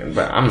a Ghanaian.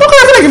 But I'm not.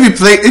 Okay, I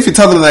feel like if you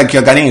tell them like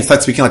you're Ghanaian, you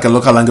start speaking like a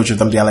local language with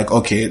them, they're like,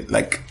 okay,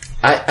 like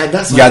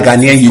that's you're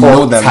Ghanaian, you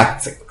know them.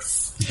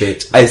 Tactics,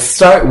 bitch. I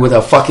start with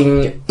a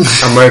fucking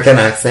American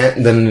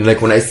accent, then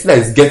like when I see that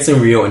it's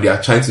getting real and they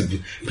are trying to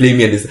play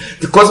me and this,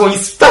 because when you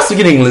start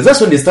speaking English,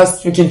 that's when they start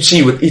speaking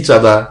Chi with each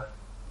other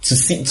to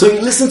see. So you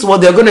listen to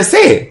what they're gonna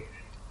say.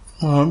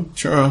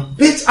 Sure.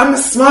 Bitch, I'm a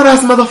smart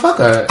ass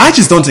motherfucker. I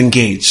just don't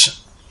engage.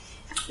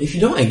 If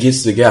you don't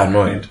engage to get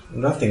annoyed,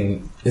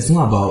 nothing. It's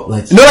not about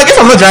like. No, like if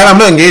I'm not driving, I'm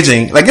not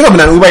engaging. Like if I'm in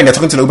an Uber and they're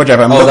talking to the Uber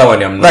driver,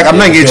 I'm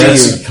not engaging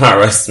you. You can't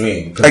arrest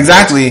me.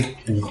 Exactly.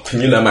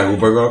 Can you let my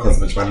Uber go?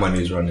 Because my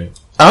money is running.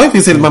 I don't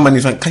even say my money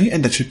is running. Can you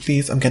end the trip,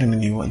 please? I'm getting a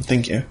new one.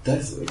 Thank you.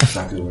 That's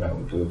exactly what I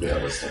would do if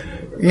I was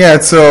talking. Yeah.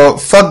 So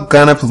fuck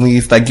Ghana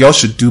police. Like y'all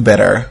should do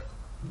better.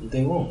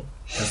 They won't.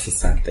 That's the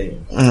sad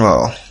thing.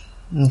 Well.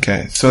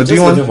 Okay, so do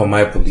you want for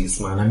my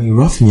policeman? I mean,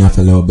 rough me up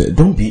a little bit.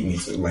 Don't beat me,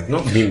 so, like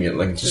not beat me,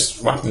 like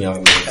just rough me up.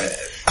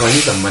 I need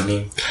some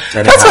money.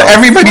 That's what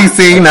everybody's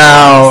saying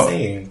now.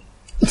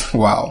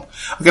 Wow.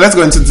 Okay, let's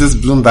go into this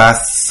Bloomberg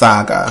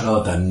saga.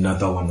 Oh,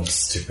 another one of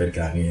stupid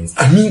Ghanaians.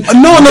 I mean,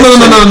 no.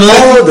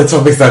 All the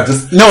topics are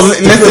just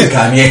listen.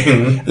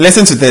 Ghanaian.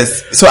 Listen to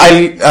this. So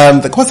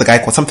what's the guy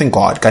called? Something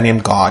God,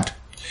 Ghanaian God.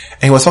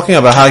 And he was talking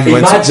about how he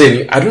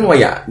Imagine, I don't know why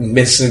you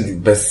mentioned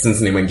the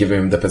person's name and giving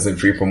him the person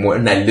free promo.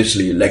 And I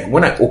literally, like,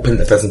 when I opened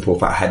the person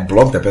profile, I had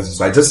blocked the person,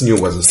 so I just knew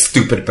it was a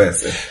stupid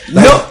person.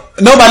 Like,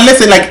 no, but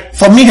listen, like,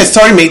 for me, his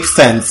story makes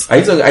sense. Are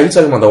you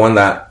talking about the one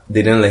that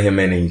they didn't let him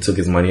in and he took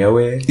his money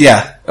away?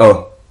 Yeah.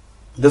 Oh.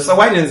 So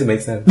why didn't it make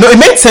sense? No, it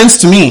made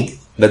sense to me.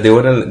 That they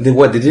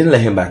didn't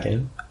let him back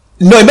in?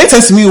 No, it made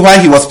sense to me why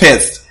he was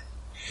pissed.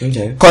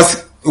 Okay.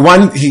 Because,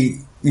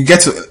 you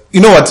get to,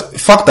 you know what,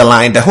 fuck the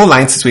line, the whole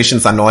line situation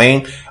is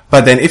annoying,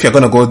 but then if you're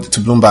gonna go to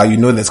Bloomberg, you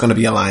know there's gonna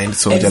be a line,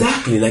 so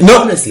exactly,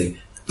 honestly.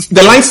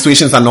 The line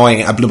situation is annoying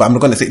at Bloomberg, I'm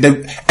not gonna say, and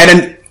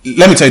then,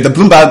 let me tell you, the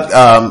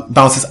Bloomberg,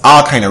 bouncers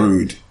are kinda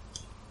rude.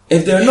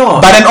 If they're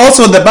not. But then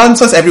also the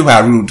bouncers everywhere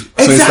are rude.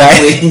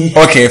 Exactly. So it's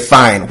like, okay,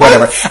 fine,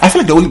 whatever. I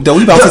feel like the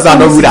only bouncers that are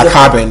not rude are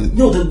Carbon.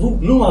 No, the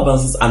Bloomberg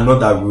bouncers are not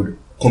that rude.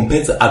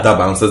 Compared to other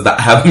bouncers that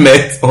I have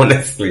met,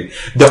 honestly.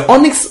 The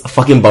Onyx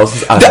fucking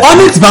bouncers are... The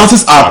Onyx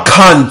bouncers are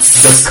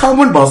cunts. The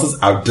Carbon bouncers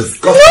are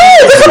disgusting.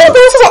 No, the Carbon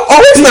bouncers are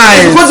always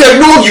nice. Because they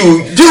know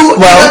you.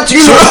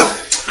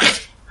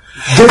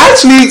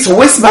 Actually,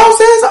 Swiss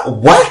bouncers?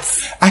 What?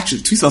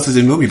 Actually, Swiss bouncers,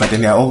 they know me, but then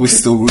they're always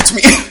still rude to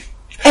me.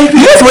 You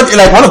know what,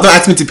 like, one of them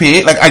asked me to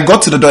pay. Like, I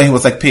got to the door and he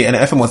was like, pay. And the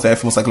FM was there.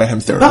 FM was like, let him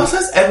through.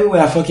 Bouncers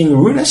everywhere are fucking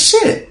rude as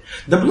shit.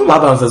 The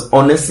Bloomberg bouncers,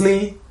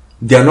 honestly...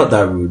 They're not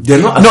that rude. They're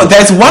not. No,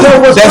 there's one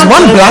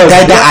black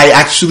guy that I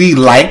actually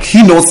like.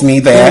 He knows me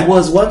there. There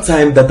was one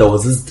time that there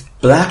was this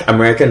black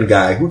American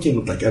guy who came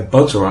with like a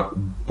bunch of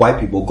white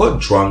people, got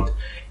drunk,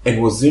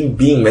 and was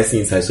being messy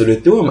inside. So they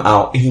threw him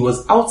out, and he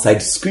was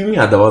outside screaming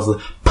at the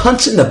bouncer,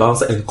 punching the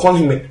bouncer, and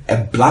calling him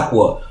a black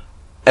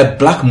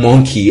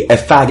monkey, a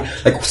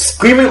fag, like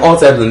screaming all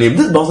types of names.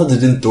 This bouncer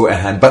didn't throw a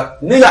hand,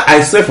 but nigga,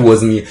 I swear if it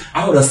was me,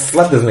 I would have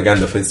slapped this nigga in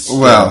the face.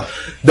 Well,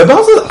 the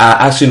bouncers are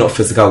actually not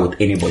physical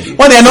with anybody.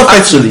 Well, they're not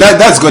actually.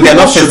 That's good. They're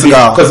not physical.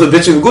 Because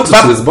bitch, if you go to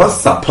Swiss,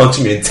 bouncers are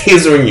punching me and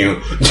tasering you.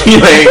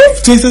 Like,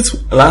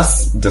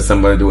 last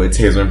December, they were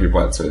tasering people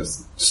at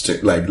Swiss.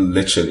 Like,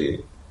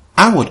 literally.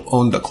 I would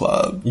own the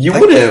club. You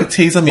wouldn't.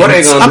 Taser me. What are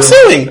you gonna I'm do?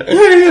 suing.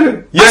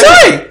 Yeah. I'm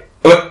suing.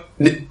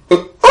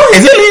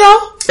 Is it legal?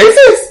 It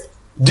is.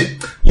 Do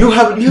you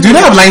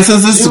have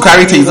licenses to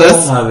carry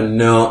tasers? I have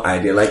no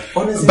idea. Like,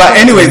 honestly. But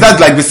anyways, that's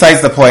like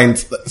besides the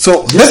point.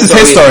 So this is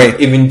his story.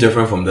 Even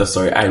different from the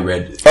story I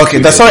read. Okay,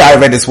 the story I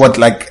read is what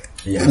like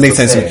makes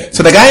sense to me.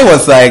 So the guy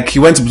was like, he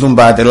went to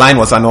Bloomberg, the line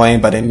was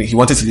annoying, but then he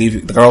wanted to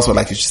leave. The girls were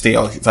like, you should stay,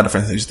 or his other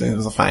friends said, it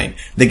was fine.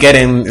 They get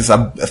in, it's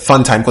a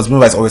fun time, because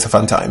Bloomberg is always a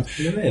fun time.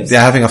 They're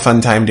having a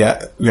fun time,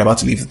 we're about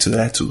to leave to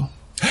that too.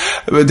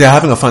 They're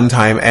having a fun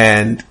time,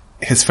 and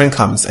his friend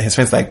comes, and his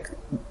friend's like,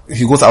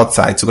 he goes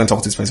outside to go and talk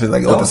to his friends. He's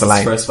like, there's a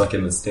line. First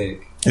fucking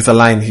mistake. It's a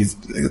line. No,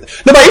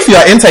 but if you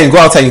are inside, you go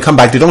outside, you come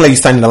back, they don't let you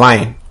stand in the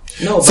line.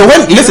 No, so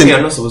listen,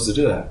 you're not supposed to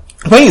do that.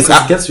 When it's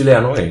It gets really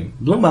annoying.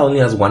 Bloomberg only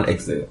has one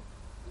exit.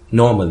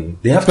 Normally.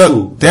 They have no,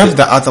 two. they have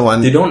the other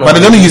one. They don't know. But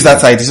they don't use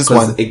that side, it's just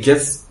one. It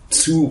gets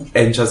two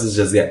entrances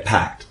just get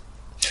packed.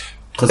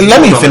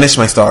 Let me finish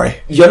my story.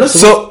 You're not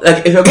so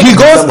like if you're he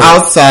goes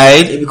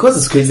outside because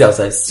it's crazy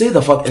outside. Stay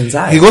the fuck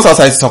inside. He goes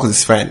outside to talk with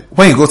his friend.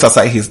 When he goes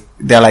outside,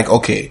 they're like,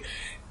 okay,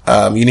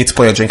 you need to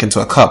pour your drink into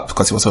a cup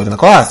because he was holding a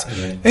glass.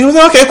 Mm-hmm. And he was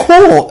like, okay,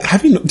 cool.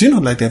 Do you know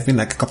like there have been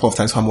like a couple of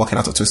times when I'm walking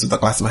out of Twist with the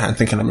glass in my hand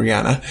thinking I'm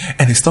Rihanna,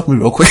 and he stopped me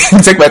real quick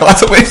and take my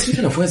glass away.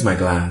 Speaking of, where's my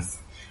glass?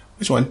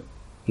 Which one?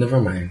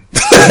 Never mind.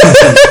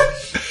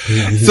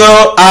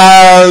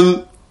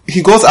 So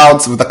he goes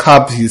out with the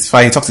cup. He's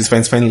fine. He talks to his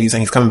friends, friend leaves,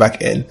 and he's coming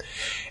back in.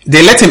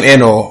 They let him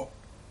in,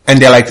 and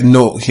they're like,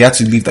 no, he had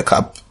to leave the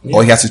cup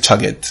or he has to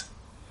chug it.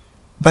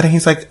 But then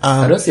he's like,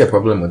 I don't see a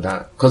problem with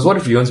that. Because what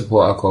if you want to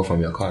pour alcohol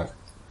from your car?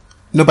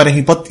 No, but then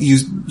he bought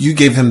you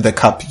gave him the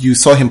cup. You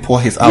saw him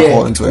pour his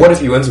alcohol into it. What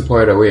if you went to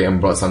pour it away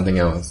and brought something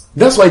else?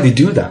 That's why they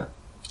do that.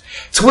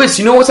 Twitch,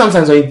 you know what?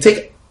 Sometimes when you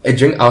take a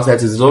drink outside,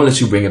 they don't let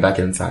you bring it back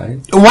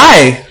inside.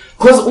 Why?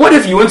 Because what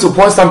if you went to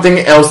pour something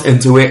else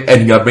into it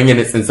and you're bringing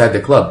it inside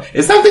the club?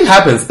 If something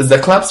happens, it's the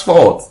club's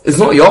fault. It's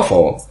not your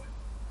fault.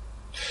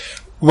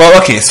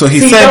 Well, okay, so he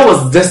said that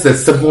was just a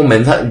simple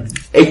mentality.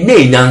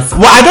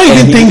 Well, I don't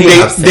even think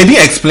they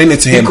didn't explain it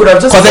to him.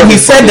 Because then he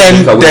said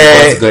then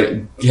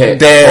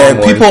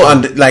the people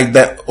on like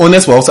the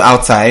owners were also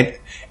outside,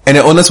 and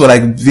the owners were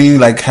like being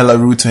like hella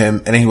rude to him,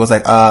 and then he was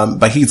like,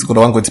 but he's the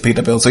one going to pay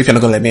the bill. So if you're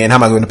not going to let me in, how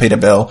am I going to pay the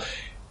bill?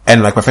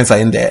 And like my friends are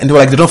in there, and they were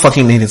like, they don't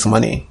fucking need his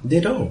money. They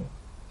don't.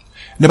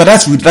 No, but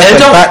that's rude. That's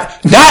like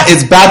bad. That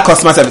is bad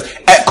customer service.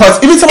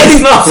 Because even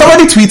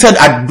somebody tweeted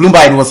at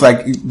Bloomberg and was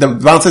like, the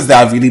bouncers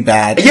there are really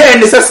bad. Yeah,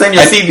 and they said send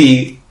your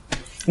CV.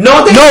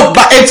 No,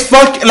 but it's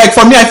like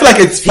for me, I feel like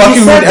it's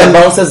fucking rude. And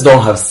bouncers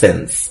don't have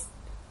sense.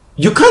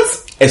 You can't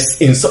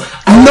insult.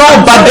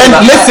 No, but then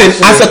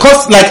listen, as a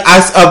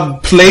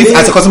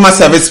customer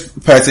service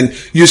person,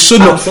 you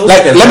should know.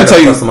 Like, let me tell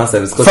you, customer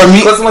service. For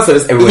me, customer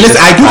service, listen,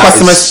 I do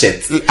customer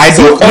shit.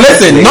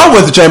 Listen, not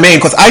with Jermaine,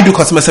 because I do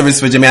customer service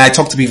for Jermaine. I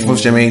talk to people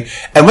with Jermaine,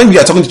 and when we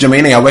are talking to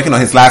Jermaine and you're working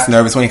on his last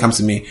nervous when he comes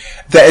to me,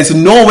 there is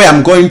no way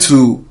I'm going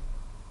to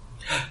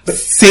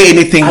say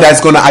anything that's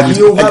going to add.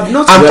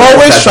 I'm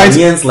always trying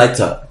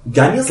to.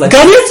 Ghanaians like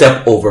to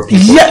step over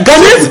people. Yeah,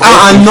 Ghanaians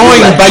are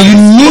annoying, but you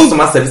need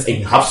customer service and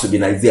you have to be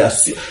nice.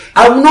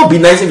 I will not be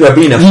nice if you are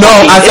being a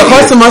as a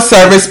customer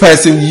service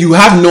person, you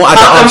have no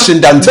other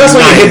option than to be nice. That's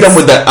when you hit them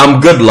with the I'm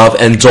good, love,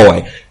 and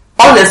joy.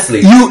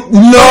 Honestly, as a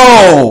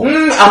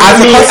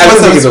customer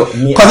service,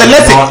 because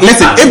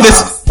listen,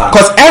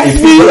 if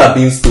people are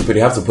being stupid,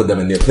 you have to put them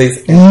in their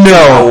place.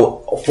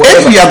 No. If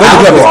we are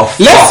going to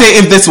do let's say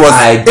if this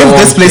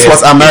place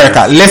was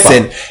America,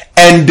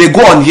 and they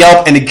go on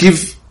Yelp and they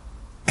give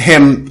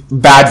him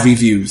bad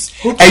reviews,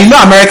 and you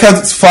know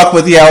Americans fuck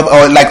with Yelp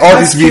or like all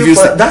these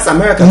reviews. That's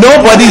America.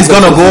 Nobody's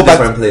gonna go back.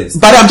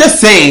 But I'm just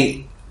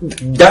saying,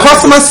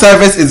 customer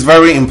service is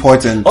very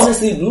important.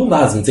 Honestly,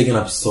 Bloomberg has been taking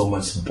up so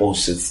much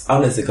bullshit.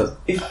 Honestly, because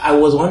if I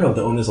was one of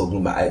the owners of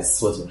Bloomberg, I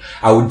swear to,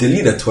 I would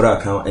delete the Twitter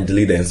account and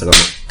delete the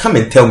Instagram. Come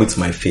and tell me to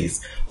my face.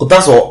 But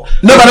that's all.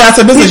 No, but as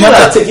a business, people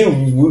are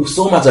taking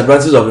so much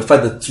advantage of the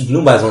fact that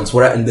Bloomberg is on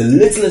Twitter, and the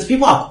littlest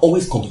people are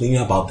always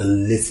complaining about the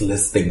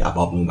littlest thing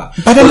about Bloomberg.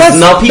 But then that's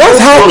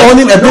how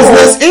owning a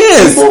business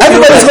is.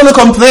 Everybody's going to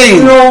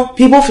complain.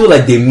 People feel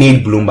like they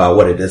made Bloomberg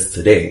what it is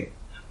today.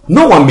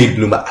 No one made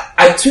Bloomberg.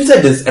 I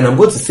tweeted this, and I'm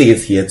going to say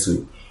it here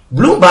too.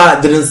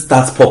 Bloomberg didn't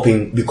start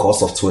popping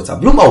because of Twitter.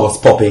 Bloomberg was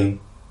popping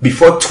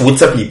before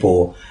Twitter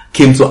people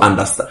came to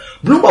understand.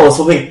 Bloomberg was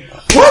popping.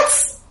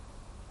 What?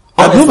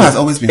 Bloomberg has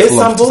always been full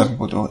of Twitter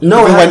people, though.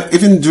 No, when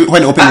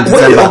it opened in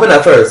December. When it opened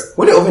at first,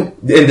 when it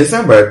opened in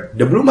December,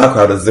 the Bloomberg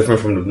crowd is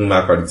different from the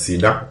Bloomberg crowd you see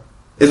now.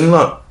 It's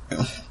not.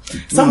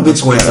 Some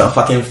bitch went to a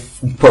fucking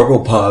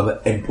purple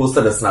pub and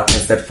posted a snap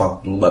and said,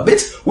 fuck Bloomberg.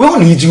 Bitch, we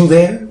don't need you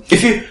there.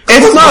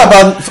 It's not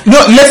about,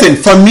 listen,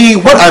 for me,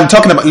 what I'm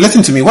talking about,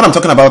 listen to me, what I'm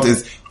talking about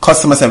is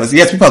customer service.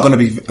 Yes, people are going to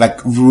be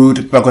like rude,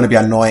 people are going to be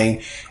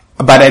annoying,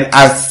 but then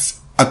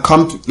as a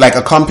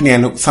company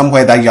and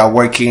somewhere that you are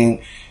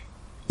working,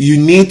 you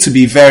need to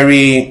be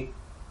very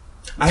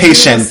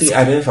patient.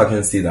 I didn't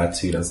fucking see that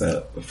tweet as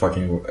a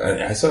fucking,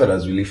 I saw it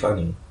as really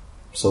funny.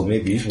 So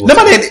maybe if it was,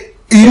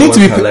 you need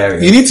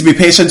to be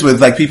patient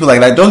with like people like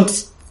that.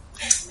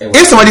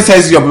 If somebody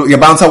says your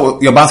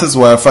bouncers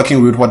were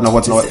fucking rude,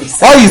 whatnot, all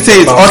you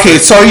say is, okay,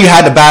 sorry you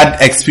had a bad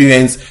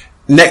experience.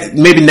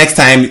 Maybe next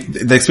time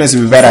the experience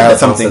will be better or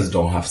something. Bouncers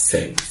don't have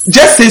sense.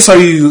 Just say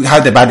sorry you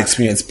had a bad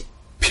experience.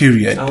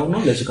 Period. I will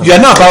not let you are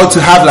not about to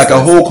have like a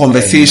whole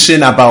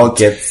conversation about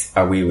get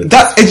away with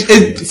that.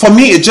 For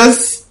me, it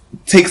just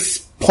takes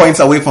points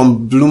away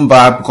from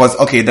Bloomberg because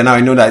then I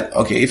know that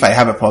if I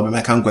have a problem,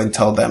 I can't go and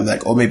tell them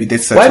like, maybe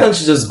this. Why don't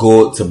you just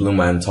go to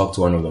Bloomberg and talk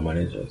to one of the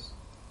managers?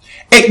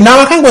 Now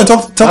I can't go and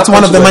talk to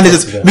one of the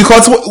managers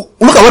because look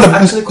at what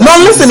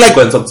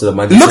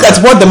look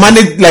at what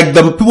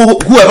the people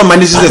whoever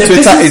manages the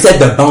Twitter is. Said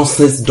the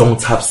bouncers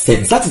don't have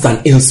sense. That is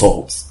an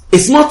insult.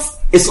 It's not.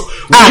 Do you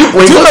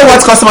know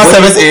what customer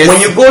service is?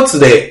 When you go to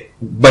the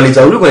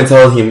manager will go and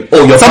tell him,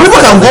 "Oh, your some people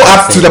can go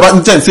up to the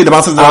bouncers and say the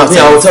bouncers don't have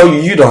I will sense. tell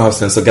you don't have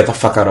sense, so get the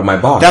fuck out of my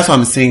bar." That's what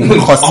I'm saying.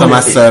 Customer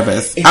Honestly,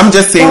 service. I'm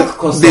just saying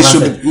they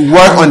should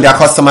work on their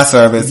customer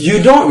service.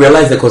 You don't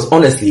realize that because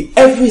honestly,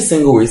 every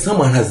single way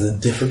someone has a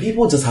different.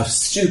 People just have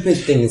stupid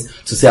things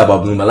to say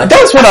about Bloomberg. Like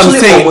That's what I'm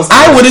saying.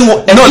 I wouldn't.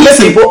 No,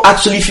 listen. People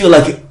actually feel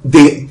like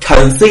they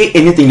can say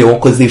anything they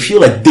want because they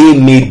feel like they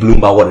made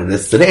Bloomberg what it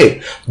is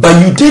today, but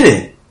you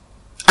didn't.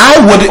 I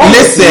would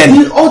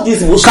listen. All these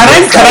people can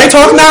I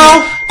talk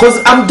now?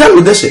 Because I'm done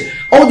with this shit.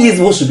 All these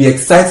people should be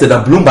excited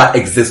that Bloomberg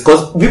exists.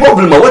 Because before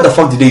Bloomberg, where the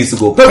fuck did they used to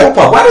go? Purple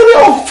Pop. Why don't they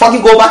all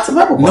fucking go back to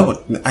Purple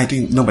Pop? No, I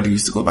think nobody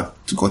used to go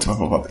to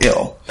Purple Pop.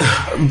 Ill.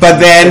 But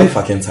then, I'm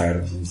fucking tired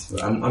of these.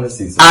 I'm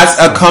honestly as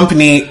a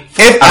company,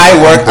 if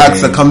I work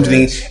as a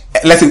company,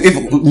 let's say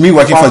if me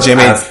working for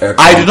Jermaine,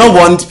 I do not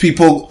want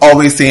people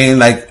always saying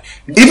like,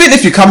 even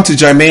if you come to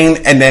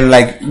Jermaine and then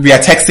like we are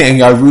texting and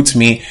you are rude to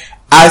me,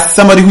 as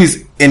somebody who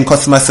is in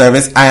customer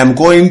service, I am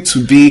going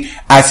to be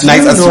as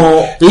nice as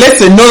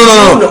listen,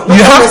 no.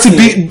 You have to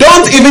be,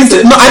 don't even,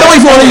 no, I don't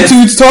even want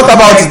you to talk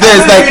about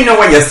this. Like, you know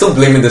what, you're still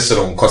blaming this shit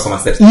on customer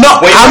service.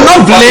 No, I'm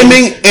not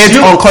blaming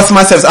it on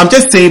customer service. I'm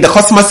just saying the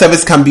customer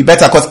service can be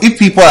better because if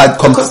people are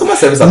customer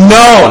service,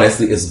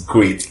 honestly, is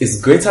great. It's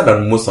greater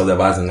than most of the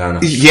bars in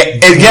Ghana. Yeah,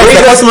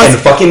 the customer and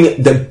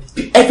fucking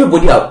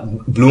everybody at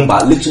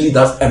Bloomberg literally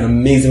does an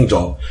amazing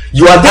job.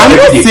 You are there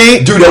every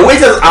day. Dude, the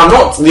waiters are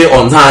not there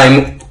on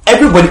time.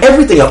 Everybody,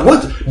 everything.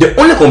 What the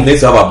only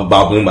complaints you have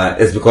about Bloomberg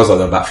is because of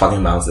the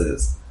fucking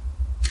bouncers.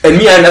 And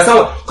me, I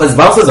understand because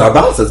bouncers are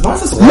bouncers.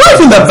 Bouncers. Not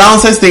even the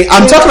bouncers thing.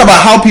 I'm talking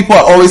about how people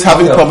are always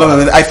having problems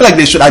with it. I feel like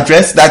they should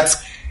address that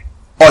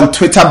on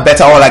Twitter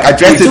better, or like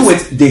address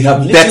it. They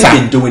have literally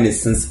been doing it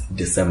since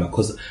December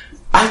because.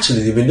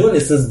 Actually, they've been doing it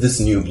since this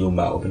new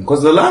Bloomberg opened.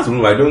 Because the last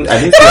Bloomberg,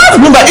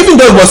 even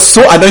though it was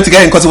so annoying to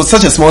get in because it was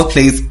such a small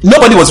place,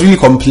 nobody was really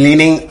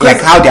complaining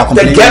like how they are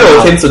complaining. The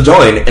ghetto came to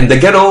join, and the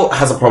ghetto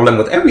has a problem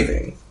with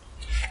everything.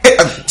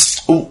 I'm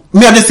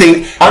just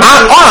saying. All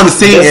I'm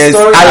saying is,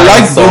 I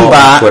like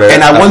Bloomberg,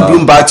 and I want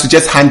Bloomberg to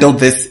just handle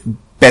this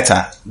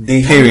better.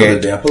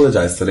 Period. They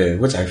apologized today,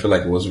 which I feel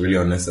like was really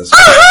unnecessary.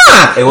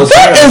 It was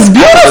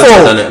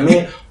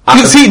beautiful.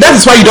 You see, that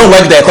is why you don't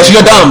work there, because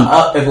you're dumb.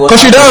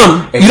 Because you're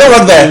dumb. You don't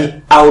work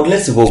there. I would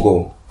let people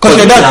go. Because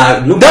you're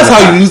dumb. That's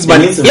how you lose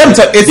money. Let me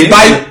tell you, it's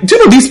by, do you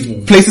know these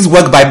places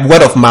work by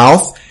word of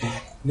mouth?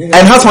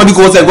 And how somebody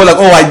goes and go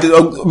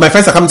like, my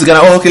friends are coming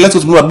together, okay, let's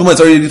go to Bloomberg. Bloomberg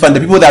is already really fun. The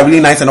people that are really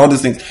nice and all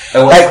these things.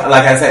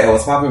 Like I said, it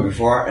was popping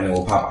before and it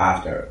will pop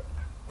after.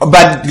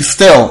 But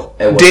still,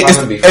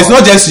 it's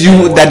not just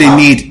you that they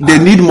need. They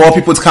need more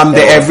people to come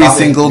there every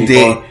single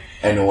day.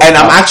 And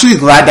I'm actually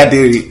glad that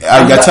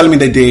you're telling me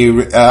that they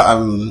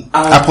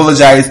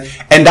apologized,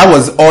 and that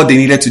was all they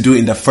needed to do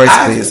in the first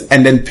place.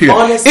 And then period.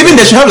 Honestly, even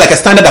they should have like a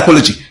standard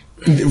apology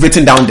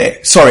written down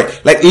there. Sorry,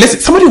 like listen,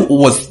 somebody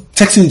was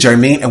texting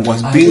Jermaine and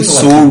was being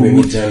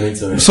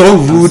so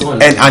rude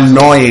and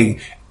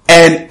annoying.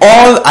 And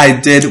all I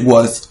did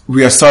was,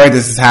 we are sorry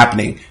this is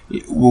happening.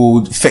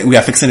 We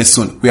are fixing it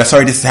soon. We are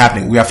sorry this is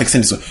happening. We are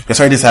fixing it soon. We are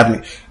sorry this is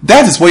happening.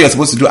 That is what you're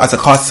supposed to do as a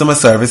customer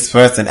service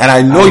person. And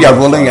I know you're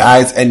rolling your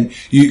eyes and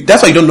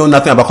that's why you don't know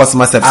nothing about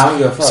customer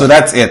service. So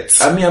that's it.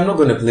 I mean, I'm not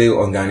going to play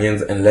on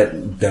Ghanaians and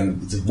let them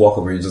just walk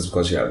away just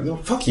because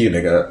fuck you,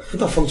 nigga. Who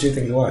the fuck do you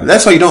think you are?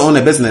 That's why you don't own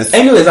a business.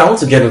 Anyways, I want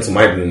to get into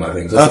my Bloomberg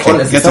thing. Okay,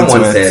 honestly,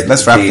 someone said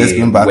let's wrap this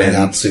Bloomberg thing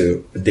up.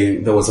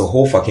 There was a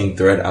whole fucking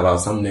thread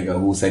about some nigga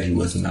who said he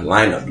was in the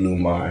line at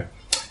Bloomberg.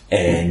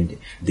 And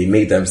they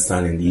made them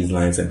stand in these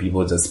lines and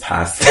people just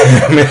passed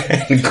them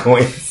and go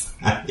inside.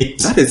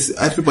 That is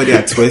everybody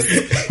at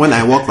Twist when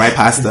I walk right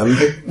past them.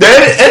 Then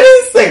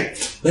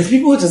it's like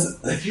people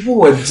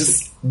were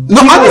just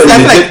no, honestly,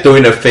 I'm like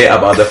throwing a fit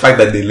about the fact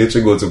that they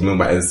literally go to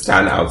Bloomberg and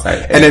stand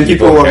outside and then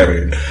people walk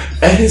in.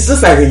 And it's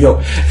just like hey,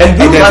 let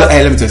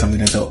me tell you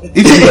something. So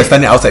if you were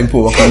standing outside and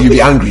people walking, you'll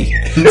be angry.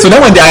 So then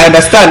one day I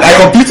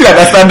completely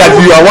understand that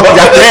you are walking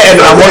there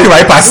and I'm walking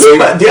right past you.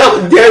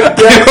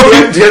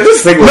 They're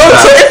just saying no,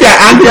 so if you're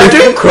angry, you're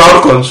doing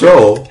crowd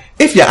control.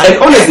 If you're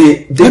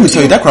honestly, let me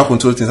tell you, that crowd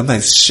control thing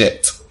sometimes is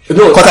shit.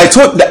 No, because I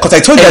told that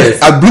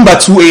at Bloomberg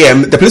 2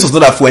 a.m. the place was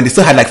not that full and they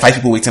still had like 5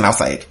 people waiting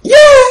outside. Yeah,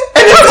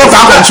 and it's not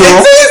crowd control.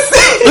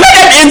 Let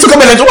them in to come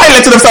in and why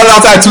letting them stand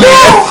outside 2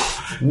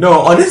 a.m.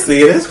 No,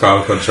 honestly, it is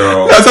crowd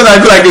control. That's what I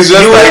feel like. It's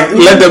just like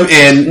let them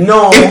in.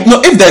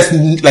 If there's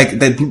like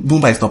the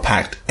Bloomberg is not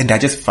packed and there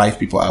are just 5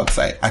 people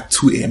outside at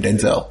 2 a.m.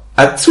 Denzel.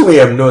 At 2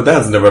 a.m. No,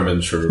 that's never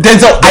been true.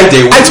 Denzel, I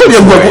told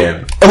you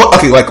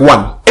okay, like 1.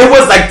 It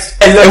was like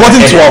 11. It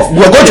wasn't 12. We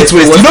were going to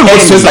Twist. You don't go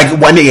to Twist like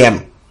 1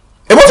 a.m.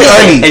 It wasn't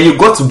early. And you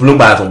got to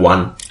Bloomberg at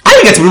 1. I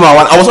didn't get to Bloomberg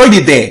at 1. I was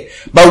already there.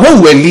 But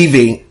when we were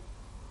leaving,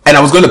 and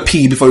I was going to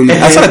pee before we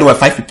leave, I saw that there were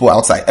 5 people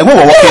outside. And when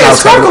we were walking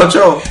outside,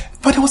 control.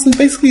 But there wasn't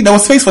there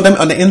was space for them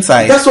on the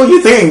inside. That's what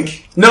you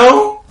think.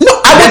 No, the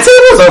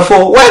tables are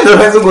full. Why did the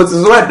person go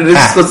to? Why did they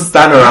just go to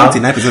stand around?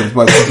 99% of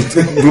people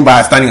Bloomberg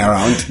are standing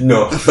around.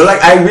 No, but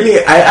like I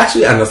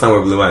actually understand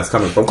where Bloomberg is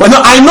coming from. But no,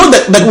 I know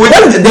that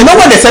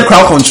when they said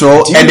crowd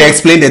control and they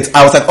explained it,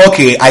 I was like,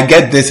 okay, I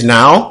get this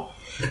now.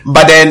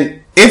 But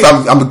then, if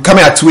I'm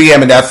coming at 2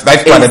 a.m. and there's 5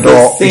 people at the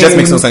door, it just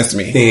makes no sense to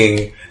me.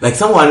 Thing. Like,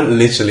 someone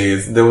literally,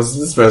 there was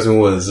this person who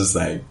was just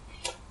like,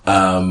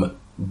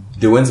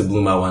 they went to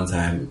Bloomberg one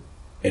time,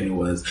 and it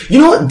was, they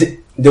went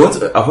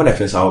to, when I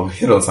finished, I'll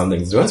hit on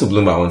something. They went to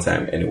Bloomberg one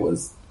time, and it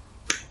was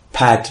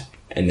packed,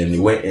 and then they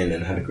went in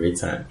and had a great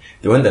time.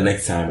 They went the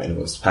next time, and it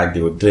was packed.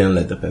 They didn't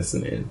let the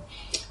person in.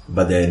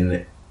 But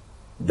then,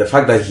 the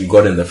fact that he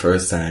got in the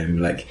first time,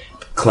 like,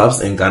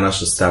 clubs in Ghana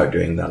should start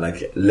doing that,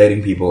 like,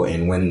 letting people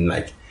in when,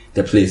 like,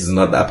 the place is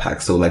not that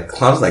packed. So, like,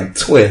 clubs like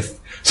Twist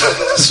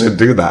should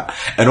do that.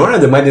 And one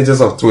of the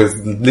managers of Twist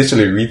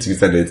literally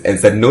retweeted it and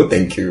said, no,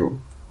 thank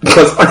you.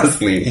 Because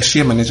honestly... Is she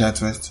a manager at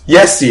Twist?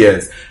 Yes, she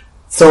is.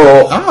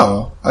 So...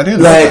 Oh, I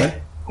didn't know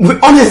that.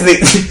 Honestly,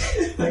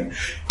 like,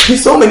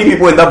 so many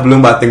people in that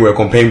Bloomberg thing were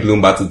comparing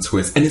Bloomberg to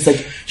Twist. And it's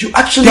like, you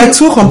actually... They're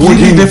two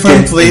completely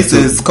different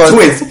places.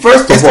 Twist,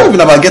 first of all... It's not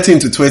even about getting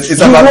into Twist. It's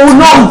about...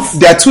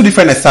 There are two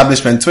different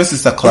establishments. Twist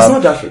is a club.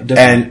 It's not that different.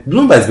 And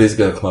Bloomberg is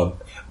basically a club.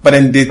 But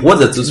then they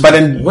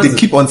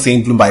keep on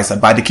saying Bloomberg is a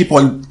bar. They keep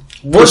on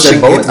pushing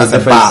it as a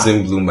bar.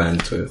 Between Bloomberg and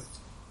Twist?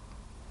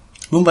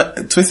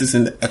 Twist is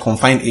in a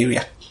confined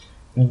area.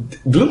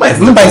 Bloomberg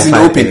is in the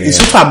open. It's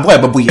super boy,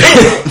 but boy.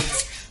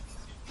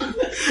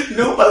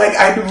 No, but like,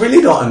 I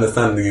really don't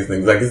understand these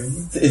things. Like,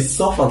 it's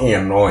so fucking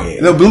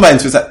annoying. No, Bloomberg and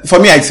Twitter, for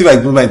me, I feel like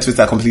Bloomberg and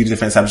Twitter are completely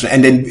different establishments.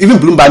 And then even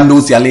Bloomberg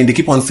knows their lane. They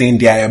keep on saying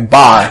they're a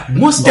bar.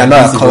 They're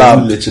not a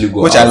club,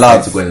 which I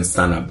love. To go and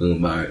stand at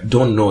Bloomberg.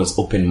 Don't know it's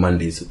open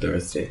Mondays to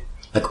Thursday.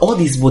 Like, all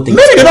these people think...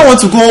 Maybe they don't want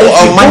to go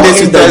on Mondays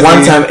to Thursday.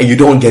 One time and you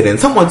don't get in.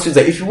 Someone says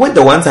that if you went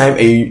the one time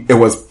and it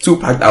was too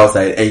packed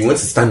outside and you went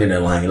to stand in a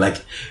line, like,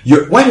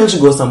 why don't you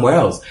go somewhere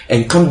else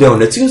and come there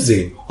on a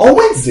Tuesday or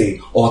Wednesday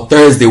or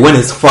Thursday when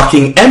it's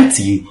fucking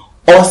empty?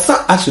 Or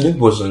actually,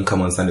 people shouldn't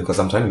come on Sunday because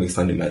I'm trying to make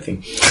Sunday my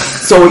thing.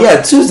 So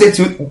yeah, Tuesday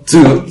to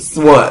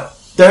what?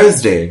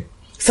 Thursday.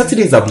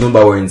 Saturdays at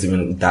Bloomberg weren't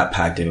even that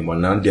packed anymore.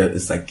 Now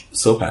it's like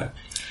so packed.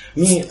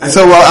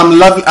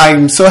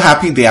 I'm so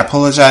happy they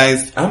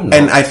apologized,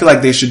 and I feel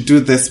like they should do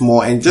this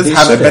more and just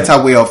have a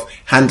better way of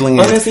handling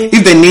Honestly, it.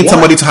 If they need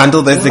somebody to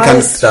handle this, they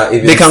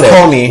can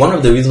call me. One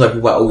of the reasons why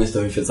people are always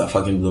throwing fits at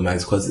fucking Bloomberg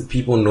is because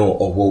people know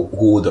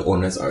who the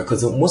owners are.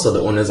 Because most of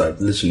the owners are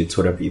literally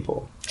Twitter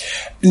people.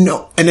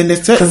 No, and then they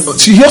said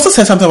he also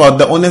said something about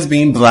the owners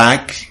being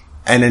black.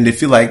 And then they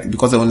feel like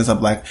because the owners are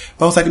black,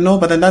 but I was like, no,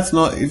 but then that's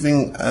not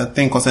even a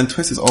thing. Because then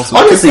Twist is also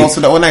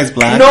the owner is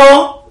black.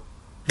 No.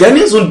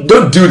 Ghanaians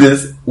don't do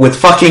this with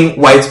fucking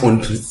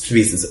white-owned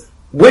spaces.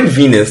 When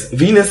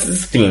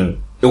Venus's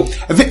thing...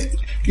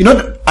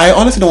 I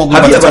honestly don't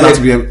want Bloomberg to turn out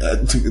to be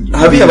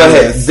have you ever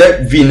heard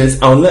that Venus...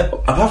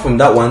 apart from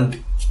that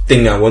one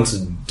thing I want to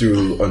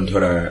do on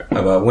Twitter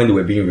about when they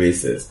were being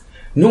racist,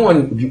 no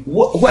one...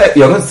 What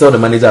you're going to tell the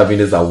manager of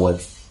Venus that what?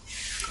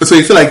 So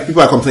you feel like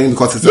people are complaining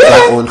because it's a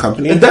black-owned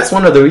company? And that's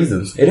one of the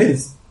reasons. It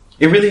is.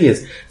 It really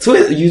is. So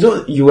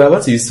you were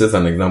about to use Twist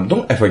as an example.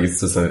 Don't ever use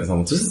Twist as an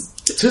example.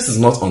 Twist is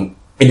not on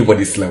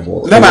anybody's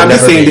level. No, but I'm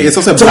just saying it's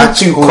also black.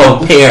 Don't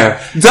compare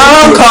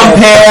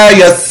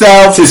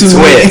yourself to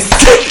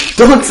Twist.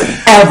 Don't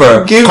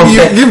ever give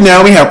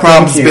Naomi her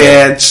props,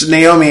 bitch.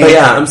 Naomi. But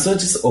yeah, I'm so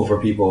just over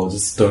people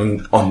just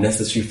throwing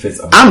unnecessary fits.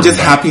 I'm just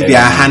happy they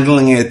are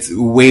handling it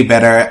way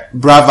better.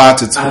 Bravo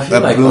to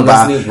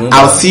Bloomberg.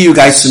 I'll see you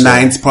guys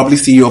tonight. Probably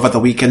see you over the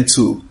weekend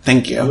too.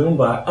 Thank you.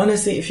 Bloomberg,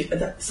 honestly,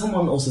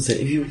 someone also said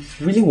if you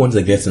really want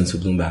to get into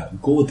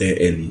Bloomberg, go there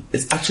early.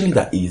 It's actually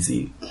that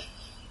easy.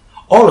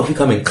 All of you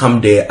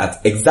come there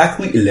at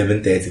exactly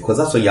 11:30 because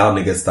that's when y'all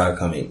niggas start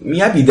coming.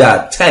 Me, I be there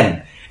at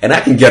 10 and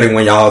I can get in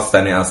when y'all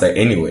standing outside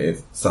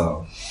anyways.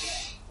 So,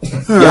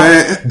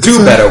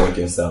 do better with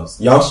yourselves.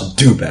 Y'all should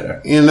do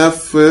better.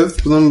 Enough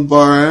with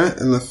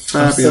Bloomberg and the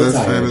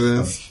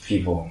fabulous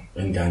people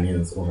and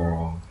Ghanaians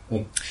overall.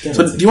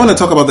 So, do you want to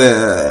talk about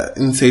the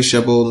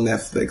Insatiable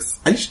Netflix?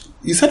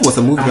 You said it was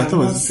a movie. I thought it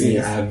was a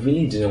series. I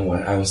really didn't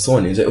watch. I was so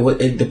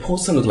uninterested. The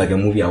poster looked like a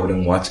movie I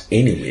wouldn't watch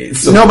anyway.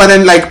 So. No, but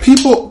then like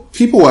people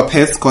were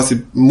pissed because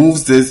it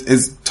moves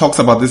talks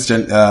about this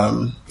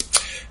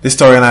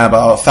storyline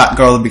about fat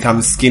girl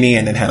becomes skinny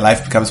and then her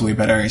life becomes way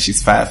better and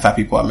she's fat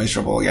people are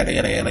miserable, yada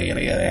yada yada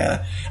yada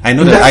yada. I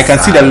know that I can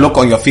see the look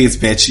on your face,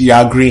 bitch.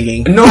 You're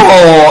agreeing. No,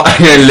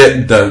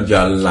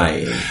 you're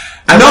lying.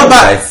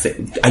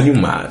 Are you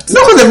mad?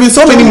 No, because there've been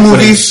so many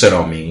movies. Shit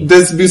on me.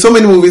 There's been so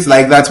many movies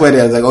like that where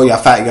they're like, oh, you're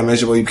fat, you're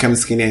miserable, you become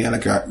skinny,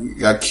 and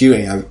you're cute,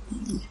 and you're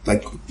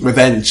like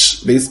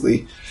revenge,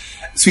 basically.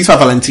 Sweet for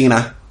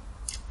Valentina,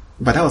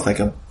 but that was like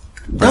a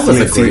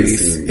great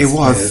series. It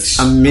was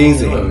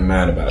amazing. I'm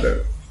mad about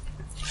it.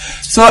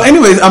 So,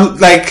 anyways, I'm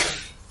like,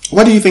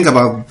 what do you think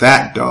about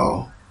that,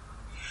 though?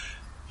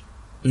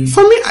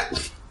 For me,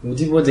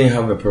 people didn't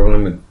have a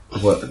problem with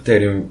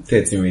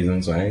 13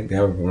 reasons why. They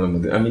have a problem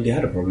with it. I mean, they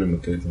had a problem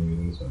with 13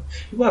 reasons why.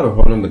 People have a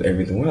problem with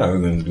everything. What are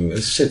we going to do?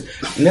 It's shit.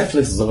 Netflix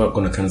is not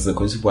going to cancel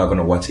because people are going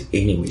to watch it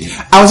anyway.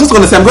 I was just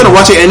going to say, I'm going to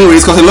watch it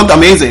anyways because it looked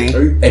amazing.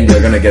 And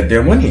they're going to get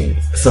their money.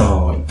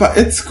 So. But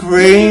it's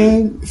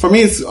great. For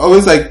me, it's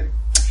always like,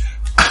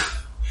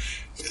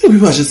 think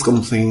people are just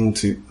complaining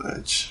too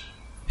much.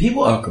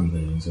 People are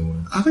complaining too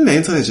much. I think the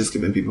internet is just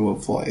giving people a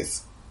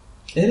voice.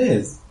 It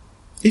is.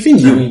 Even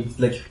you. I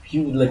mean,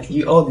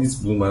 you, all these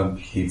Blue Man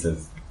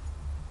haters.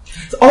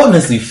 So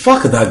honestly,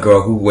 fuck that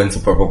girl who went to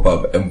Purple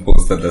Pub and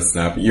posted the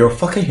snap. You're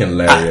fucking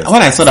hilarious.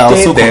 When I saw that, I was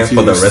Stay so there confused.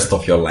 for the rest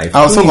of your life.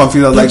 I was so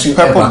confused. I was Don't like, you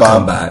Purple ever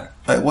come Pub. back.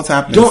 Like, what's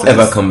happening? Don't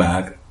ever come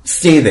back.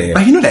 Stay there.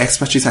 But you know the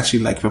expatriates actually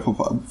like Purple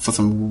Pub for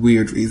some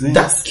weird reason.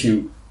 That's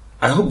cute.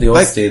 I hope they all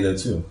Like- stay there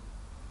too.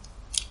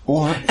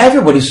 Or,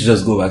 Everybody should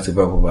just go back to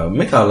Purple Pub.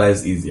 Make our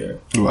lives easier.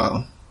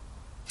 well,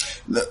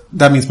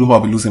 that means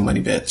Bloomberg will be losing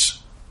money, bitch.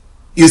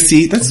 You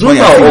see, that's why I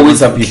Bloomberg feel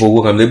always like- have people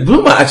who come there.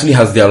 Bloomberg actually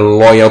has their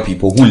loyal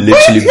people who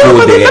literally Yeah, go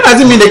but there. that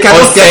doesn't mean they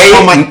cannot get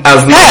more money.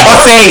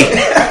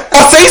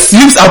 Osei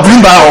sleeps at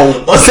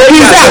Bloomberg.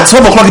 He's there at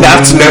 12 o'clock in the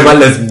afternoon. Never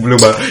lets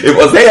Bloomberg. If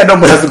Osei Adam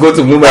has to go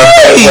to Bloomberg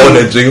and Hey! buy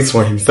all the drinks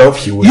for himself,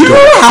 he would You go.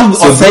 know how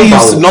So Osei Bloomberg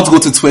used to will- not go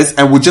to Twist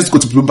and would just go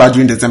to Bloomberg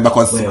during December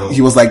because Well.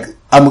 he was like,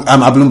 I'm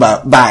at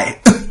Bloomberg. Bye.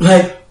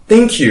 Like,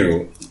 thank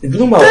you.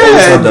 Bloomberg Yeah,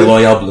 always have the the-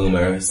 loyal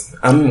bloomers.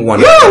 I'm one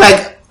of Yeah, them.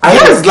 like,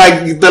 yes,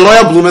 like, the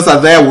loyal bloomers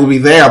are there, will be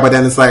there, but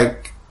then it's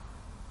like,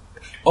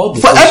 All the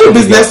for social every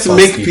media business to fast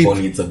make people people-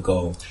 need to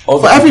go. All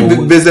for the every people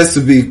who- business to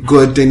be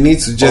good, they need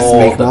to just all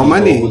make the more people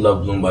money. who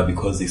love Bloomberg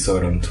because they saw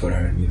it on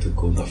Twitter need to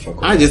go the fuck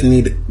I away. just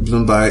need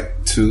Bloomberg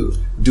to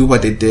do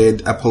what they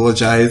did,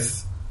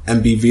 apologize,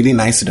 and be really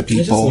nice to the I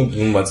just people. need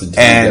Bloomberg to delete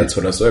And- their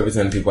Twitter so every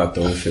time people are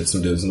throwing shit, so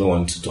there's no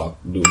one to talk.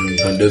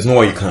 There's no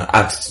one you can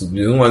ask. There's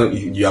no one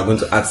you are going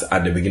to ask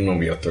at the beginning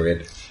of your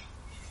thread.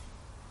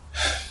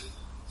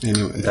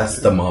 Anyway, That's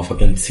the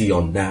motherfucking tea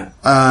on that.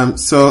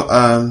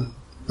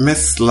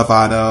 Miss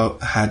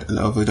Lovato had an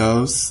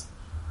overdose.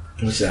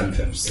 Which I'm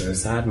so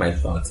sad. My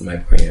thoughts, my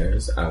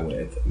prayers are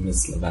with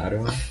Miss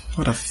Lovato.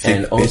 What a fake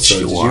And bitch also,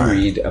 you did are.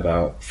 you read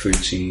about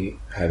Fucci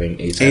having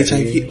HIV?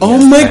 HIV. Oh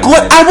Yes, my and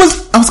god,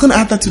 I was gonna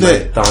add that my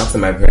today. thoughts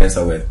and my prayers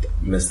are with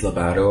Miss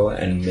Lovato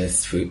and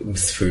Miss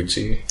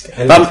Fucci.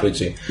 Hello,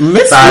 Fucci.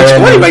 Miss Sorry,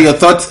 Fuji, what I about your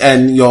thoughts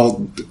and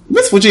your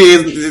Miss Fuji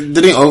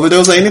didn't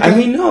overdose or anything?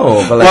 mean,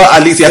 no, but like, well,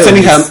 at least you're still,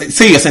 sending him. he's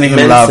Say you're sending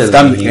him love.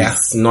 mentally, That, yeah.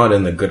 he's not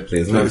in a good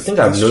place. I think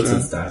I've That's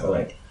noticed true. that, but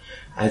like,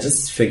 I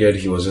just figured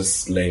he was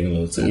just laying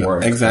low to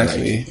work.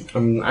 exactly. Like, I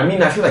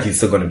mean, I feel like he's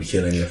still going to be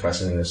killing the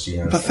fashion industry.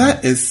 And But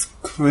stuff. that is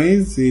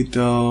crazy,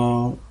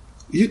 though.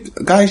 You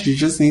guys, you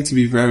just need to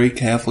be very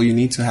careful. You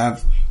need to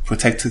have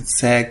protected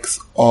sex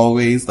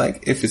always.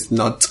 Like, if it's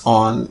not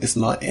on, it's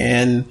not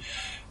in.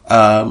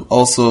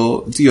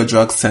 Also, do your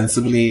drugs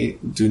sensibly.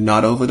 Do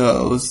not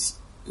overdose.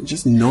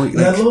 Just know,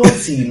 The like,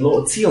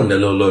 loyalty on the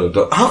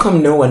low. How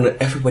come no one?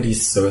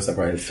 Everybody's so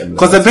surprised.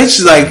 because the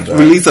bitch like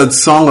released a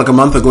song like a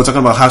month ago talking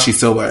about how she's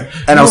sober,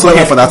 and I was so but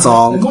here for that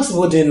song. Most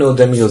people didn't know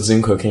Demi was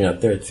doing cocaine at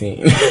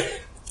 13.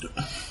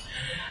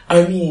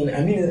 I mean,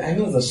 I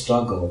know it's a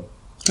struggle.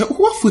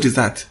 What food is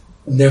that?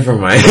 Never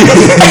mind.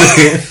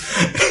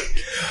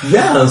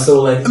 Yeah,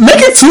 so like Make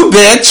it two,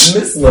 bitch.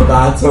 Miss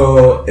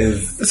Lovato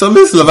is So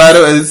Miss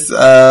Lovato is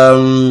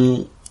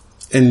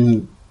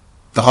in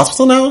the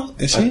hospital now.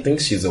 Is I she? think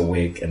she's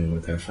awake and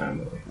with her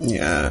family.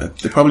 Yeah,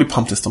 they probably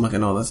pumped her stomach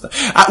and all that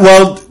stuff.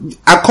 Well,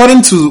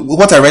 according to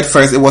what I read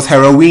first, it was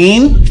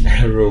heroin,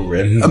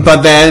 Heroin.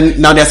 but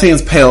then now they're saying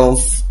it's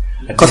pills.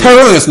 Because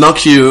heroin is not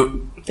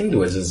cute. I think they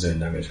were just doing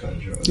damage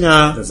control.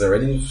 Yeah. There's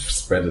already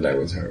spread that I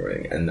was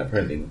heroin, and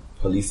apparently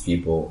police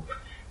people.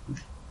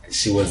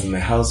 She was in the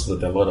house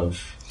with a lot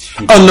of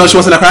people. Oh no, she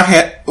was in a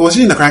crackhead. Was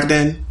she in the crack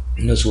den?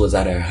 No, she was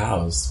at her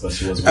house, but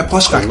she was with A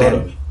posh crack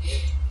den.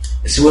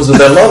 She was with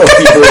a lot of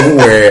people who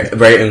were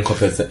very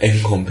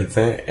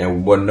incompetent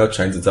and were not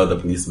trying to tell the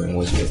policeman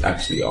what she was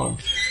actually on.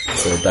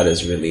 So that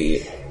is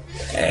really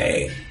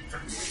a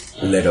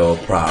little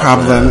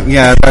problem.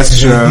 Yeah, that's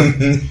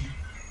true.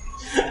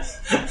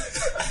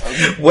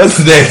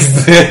 What's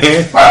next?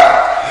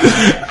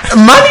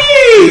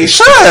 Money!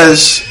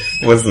 Shush!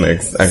 What's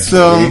next? Actually,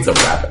 So- we need to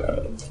wrap it up.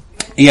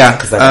 Yeah.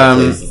 'Cause I got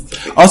places.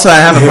 Also, I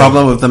have a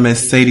problem with the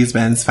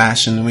Mercedes-Benz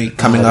Fashion Week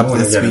coming I up don't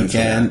wanna this get into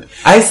weekend. that.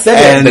 I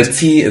said And- it. The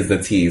T is the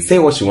T. Say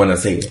what you want to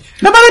say.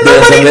 Nobody, There's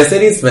a nobody,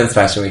 Mercedes-Benz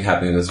Fashion Week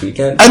happening this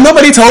weekend. and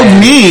nobody told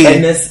me.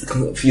 And this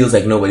feels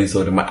like nobody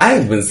told him.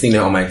 I've been seeing it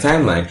on my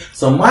timeline.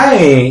 So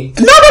my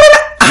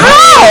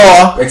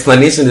How?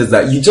 explanation is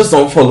that you just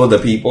don't follow the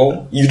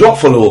people. You don't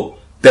follow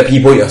the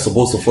people you're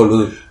supposed to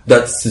follow.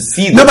 That's to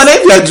see. No, but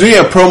if you're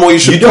doing a promo, you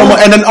should You don't-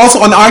 promo. And then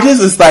also an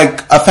artist is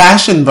like a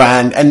fashion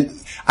brand, and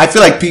I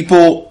feel like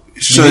people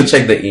Should you should,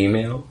 check the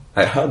email?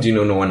 Like, how do you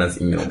know no one has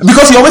emailed?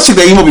 because you always check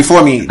the email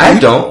before me. I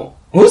don't.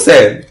 Who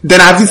said? Then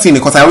I haven't seen it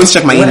because I always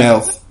check my What?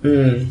 emails.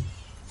 Mm.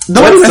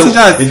 Nobody What? message So,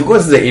 us. if you go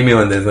to the email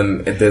and there's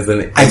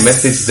a I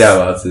message there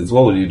about it,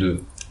 what will you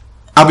do?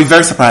 I'll be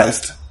very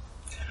surprised.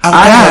 I'll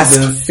I have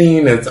gasp. been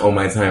seeing it on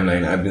my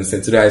timeline. I've been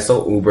seeing today. I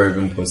saw Uber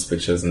even post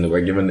pictures and they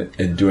were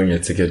doing a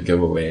ticket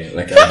giveaway.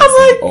 Like I've been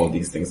seeing all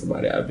these things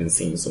about it. I've been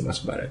seeing so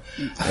much about it.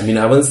 I mean,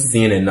 I wasn't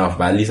seeing enough,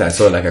 but at least I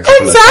saw like a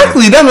couple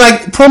Exactly. Then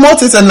like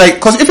promote it and like,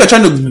 cause if you're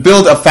trying to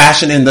build a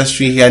fashion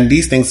industry here and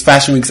these things,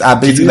 fashion weeks are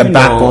basically You the know-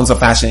 backbones of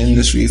fashion of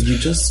industries. times. You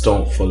just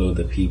don't follow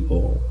the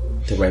people.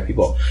 the right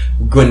people.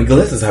 When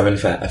Glitz is having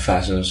a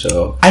fashion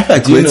show, I feel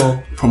like do you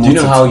Glitz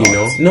know how you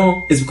know?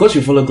 No, it's because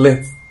you follow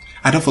Glitz.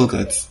 I don't follow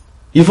Glitz.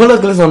 You follow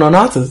Glitz on an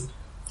artist.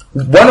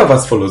 One of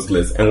us follows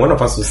Glitz, and one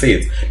of us will say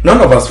it. None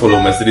of us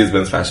follow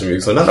Mercedes-Benz Fashion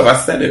Week, so none of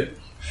us said it.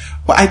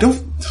 But I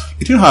don't.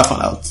 You know how I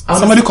found out?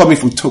 Somebody called me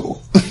from Togo.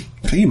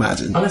 Can you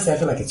imagine? Honestly, I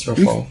feel like it's your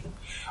fault.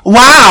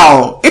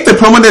 Wow! If they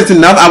promoted it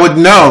enough, I would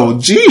know.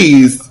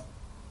 Jeez.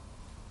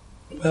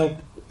 Well,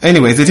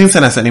 anyways, they didn't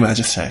send us an email.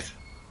 Just check.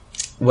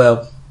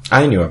 Well,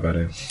 I knew about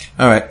it.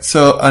 All right.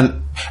 So,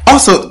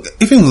 also,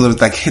 even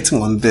like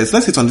hitting on this,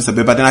 let's hit on this a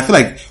bit. But then I feel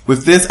like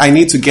with this, I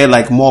need to get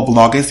like more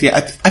bloggers here.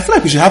 I feel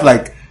like we should have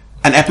like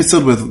an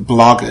episode with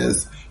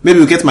bloggers. Maybe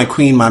we'll get my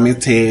queen,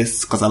 Mami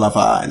Taste, because I love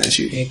her, and then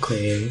she. Hey,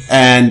 queen.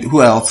 And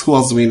who else? Who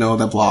else do we know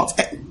that blogs?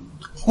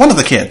 One of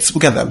the kids. We'll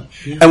get them,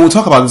 and we'll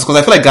talk about this because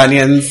I feel like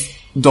Ghanaians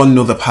don't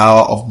know the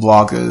power of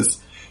bloggers.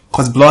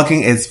 Because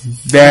blogging is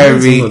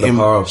very... the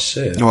power of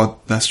shit.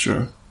 Well, that's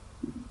true.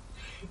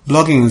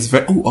 Blogging is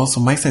very... Oh, also,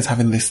 Mike is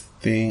having this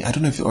thing. I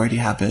don't know if it already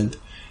happened.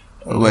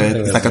 Where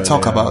it's like a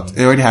talk about...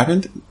 It already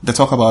happened? The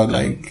talk about,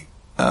 like,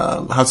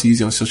 how to use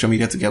your social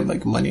media to get,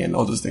 like, money and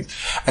all those things.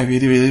 I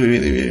really, really,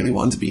 really, really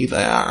want to be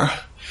there.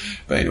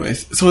 But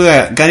anyways. So,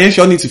 yeah, Ghanaians,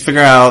 you all need to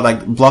figure out,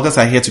 like, bloggers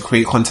are here to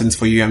create content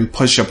for you and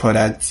push your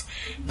products.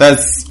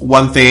 That's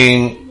one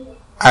thing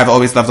I've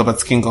always loved about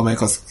Skin Gourmet,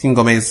 because Skin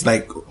Gourmet is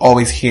like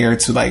always here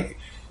to like,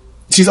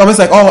 she's always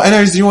like, oh,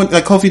 Energy, do you want,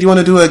 like, Kofi, do you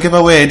want to do a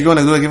giveaway? Do you want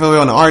to do a giveaway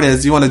on an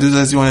artist? Do you want to do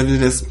this? Do you want to do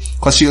this?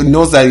 Because she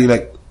knows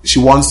that she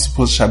wants to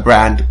push her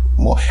brand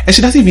more. And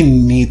she doesn't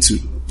even need to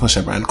push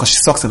her brand because she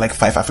sucks in like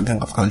 5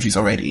 African countries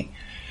already.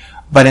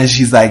 But then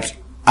she's like,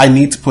 I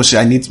need to push it.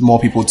 I need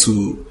more people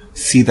to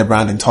see the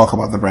brand and talk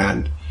about the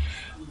brand.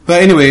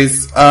 But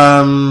anyways,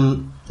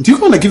 do you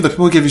want to give the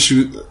people who give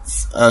you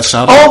a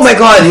shout out? Oh my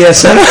god,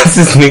 yes, shout out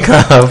to Sneaker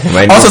Hub.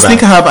 Also,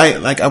 Sneaker Hub,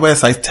 I wear a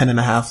size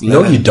 10.5.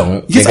 No, you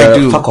don't. Yes, I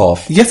do. Fuck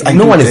off. Yes, I do.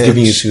 No one is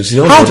giving you shoes.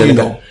 You don't How do you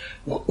know?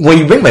 When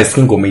you bring my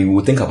Skin Gourmet, you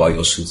will think about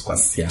your shoes.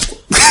 Yeah.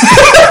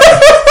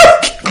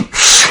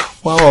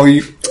 Wow,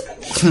 you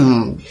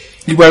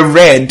were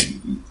red.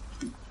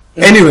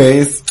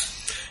 Anyways,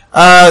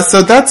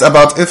 so that's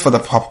about it for the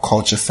pop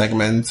culture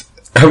segment.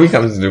 Are we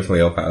coming to do Play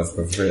Your Pass?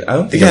 I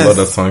don't think a lot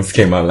of songs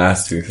came out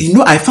last week. You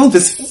know, I found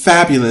this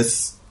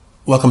fabulous.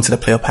 Welcome to the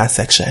Play Your Pass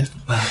section.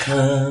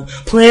 Welcome.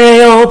 Play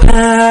Your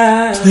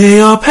Pass. Play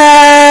Your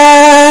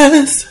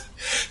Pass.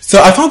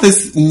 So I found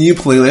this new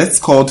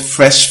playlist called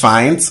Fresh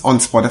Finds on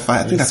Spotify.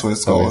 I think that's what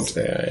it's called.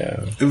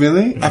 There, yeah.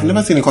 Really? I've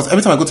never seen it because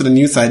every time I go to the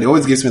news site, it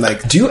always gives me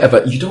like... you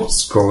don't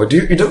scroll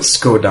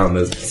down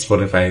the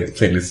Spotify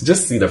playlist. You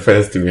just see the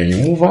first 3 and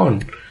you move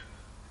on.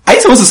 Are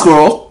you supposed to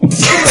scroll?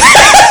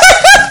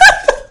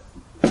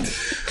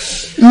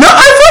 No, I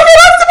thought it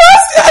was the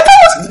first.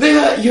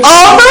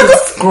 Oh my god!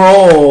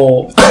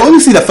 Scroll. I only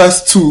see the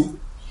first 2. Oh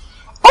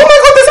my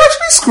god, there's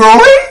actually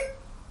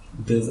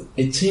scrolling?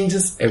 It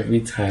changes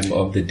every time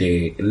of the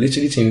day. It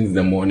literally changes in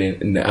the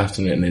morning, in the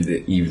afternoon, and in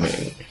the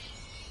evening.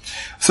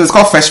 So it's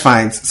called Fresh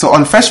Finds. So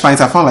on Fresh Finds,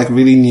 I found like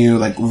really new,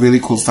 like really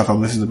cool stuff I'm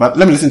listening to. But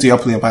let me listen to your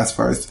Play Your Pass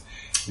first.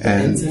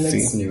 And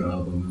Internet's see. new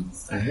album.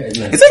 I heard,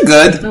 like, is it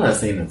good? I'm not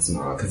saying it's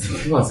not, because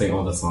people are saying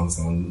all the songs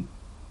sound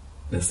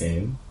the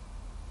same.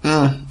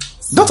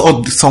 Not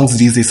all the songs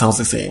these days sounds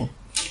the same.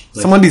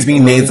 Like, somebody's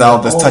being made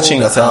out, that's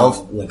touching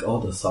yourself. Like all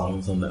the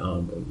songs on the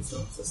album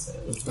sounds the same.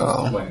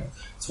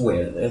 It's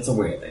weird. It's a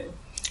weird thing.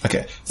 Okay,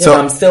 yeah, so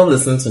I'm still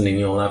listening to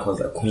Ninyola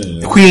because like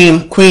Queen.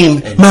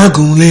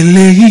 Magoon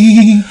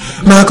Lele,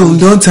 Magoon,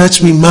 don't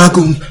touch me,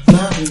 Magoon.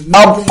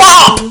 A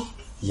pop.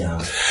 Yeah,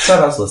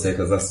 shout out to say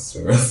because that's his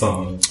favorite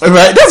song.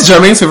 Right, that's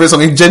Jermaine's favorite song.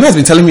 Jermaine has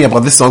been telling me about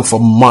this song for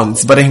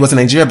months, but then he was in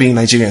Nigeria being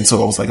Nigerian,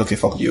 so I was like, okay,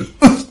 fuck you.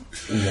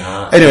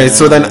 Yeah. Anyway,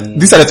 so then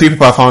these are the 3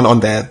 people I found on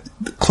there.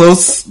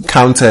 Close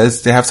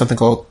Counters, they have something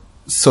called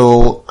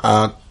Soul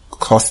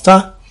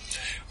Costa,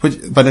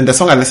 but then the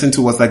song I listened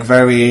to was like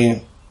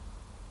very,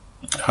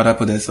 how do I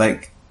put this?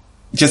 Like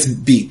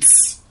just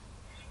beats,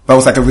 but it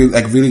was like a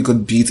really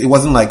good beat. It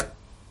wasn't like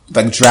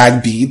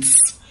drag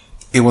beats.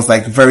 It was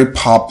like very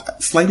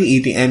pop,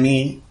 slightly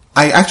EDM-y.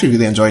 I actually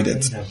really enjoyed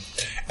it. Yeah.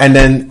 And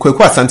then Kweku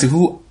Asante,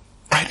 who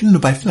I don't know,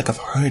 but I feel like I've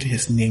heard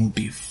his name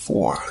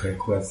before.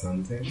 Kweku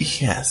Asante?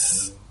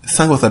 Yes.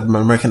 Sang with an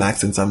American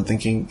accent, so I'm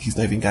thinking he's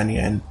not even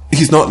Ghanaian.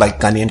 He's not like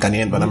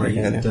Ghanaian, but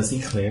American Ghanaian. Does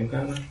he claim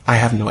Ghana? I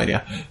have no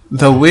idea.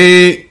 The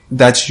Way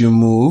That You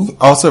Move,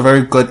 also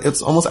very good.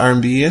 It's almost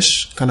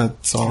R&B-ish kind of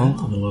song. I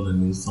don't know a lot of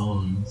new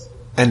songs.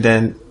 And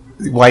then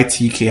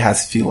YTK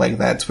has Feel Like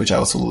That, which I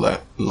also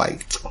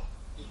liked.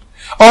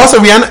 Also,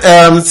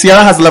 Rihanna,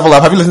 Ciara has Level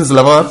Up. Have you listened to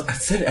Level Up? I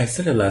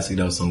said it last week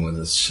that song was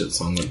a shit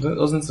song.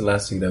 Wasn't it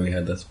last week that we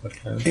had this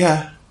podcast?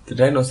 Yeah.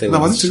 Did I not say it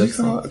was a shit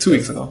song? 2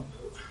 weeks ago.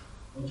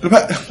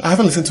 But I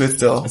haven't listened to it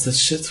still. It's a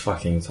shit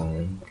fucking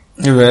song.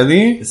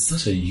 Really? It's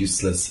such a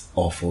useless,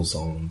 awful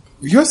song.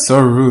 You're so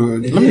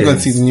rude. Let me go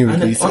and see the new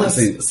releases.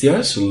 Honestly,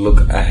 Ciara should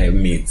look at her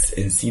mates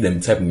and see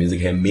them type of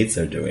music her mates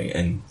are doing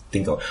and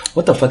think of,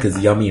 what the fuck is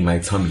yummy in my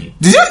tummy?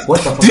 Did you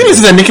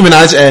listen to the Nicki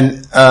Minaj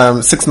and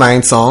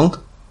 6ix9ine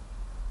song?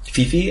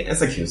 Fifi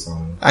is a cute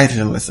song. I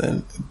didn't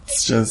listen.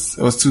 It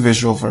was too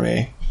visual for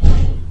me.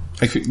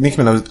 Like, Nicki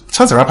Minaj,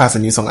 Chance the Rapper has a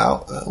new song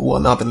out. We'll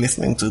not be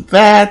listening to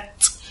that.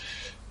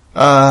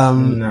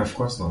 No, of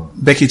course not.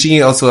 Becky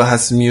G also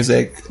has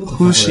music.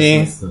 Who's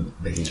she?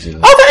 Becky G.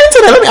 Oh, the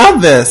internet. Let me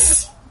add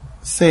this.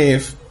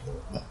 Save.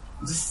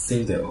 Just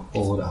save the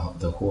whole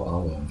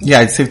album. Yeah,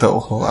 I saved the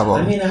whole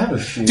album. I mean, I have a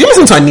few. Do you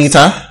listen to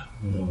Anita?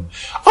 No.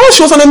 Oh,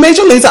 she was on a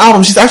Major Lazer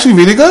album. She's actually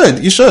really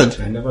good. You should.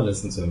 I never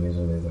listened to a Major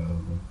Lazer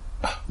album.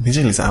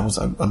 Major Lazer albums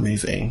are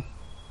amazing.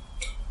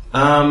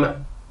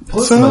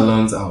 Post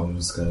Malone's album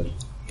was good.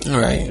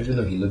 Alright. Even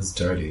though he looks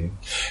dirty.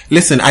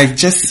 Listen, I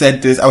just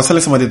said this. I was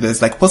telling somebody this.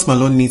 Like, Post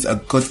Malone needs a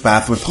good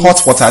bath with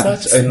hot water,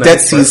 Dead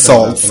Sea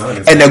salt,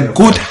 and a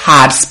good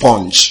hard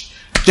sponge.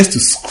 Just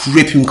to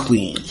scrape him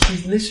clean.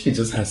 He literally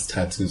just has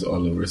tattoos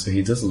all over, so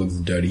he just looks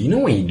dirty. You know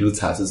when you do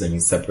tattoos and you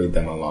separate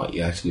them a lot,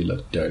 you actually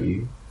look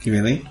dirty.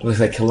 Really? It looks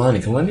like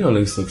Kehlani. Kehlani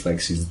always looks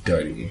like she's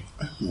dirty.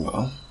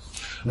 Well.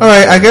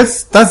 Alright, I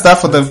guess that's that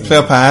for the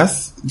Player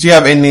Pass. Do you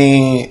have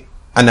any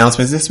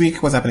announcements this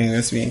week? What's happening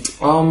this week?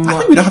 I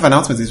think we don't have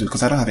announcements this week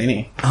because I don't have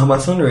any. My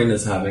son Rain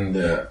is having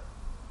the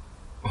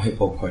hip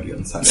hop party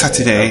on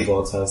Saturday. At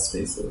Volta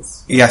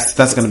Spaces. Yes,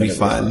 that's going to be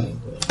fun.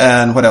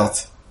 And what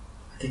else?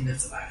 I think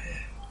that's about it.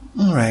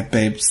 Alright,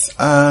 babes.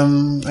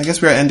 I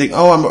guess we're ending.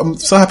 Oh, I'm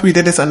so happy we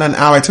did this in an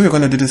hour. I told you we were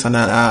going to do this in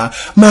an hour.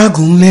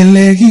 Magun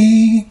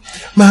lelegi.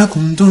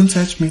 Magun, don't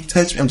touch me.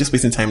 I'm just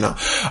wasting time now.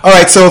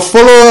 Alright, so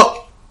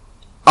follow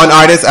on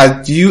artists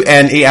at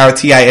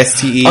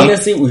UNARTISTE.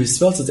 Honestly, we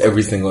spelled it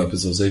every single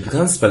episode, so if you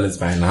can't spell it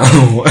by now.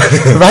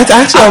 Right?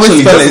 Actually, I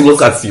always spell just it.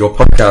 Look at your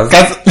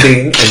podcast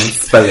thing and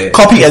spell it.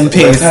 Copy and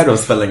paste. I'm tired of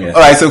spelling it.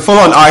 Alright, so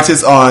follow on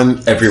artists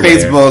on everywhere.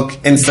 Facebook,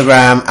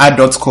 Instagram,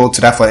 @.code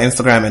to that for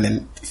Instagram, and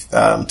then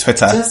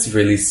Twitter. Just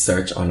really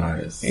search on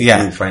artists.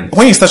 Yeah.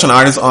 When you search on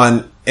artists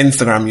on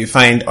Instagram, you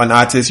find on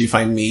artists, you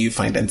find me, you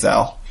find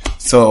Denzel.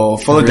 So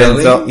follow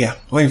Denzel. Yeah.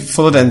 When you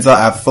follow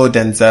Denzel, follow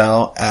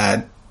Denzel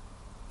at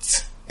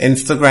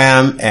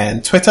Instagram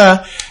and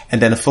Twitter,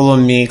 and then follow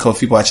me,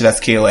 Kofi Boakye, that's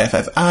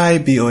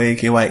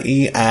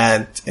KOFFIBOAKYE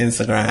at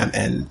Instagram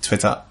and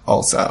Twitter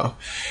also.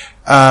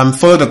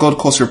 Follow the Gold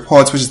Coast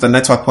Reports, which is the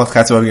network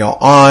podcast where we are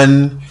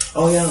on.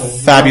 Oh yeah.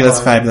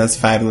 Fabulous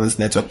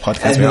network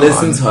podcast. And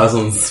listen to us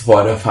on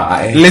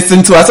Spotify.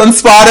 Listen to us on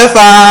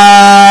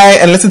Spotify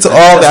and listen to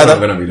all the other.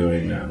 What I'm going to be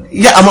doing now.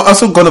 Yeah, I'm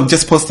also going to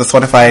just post the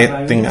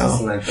Spotify thing now.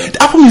 Like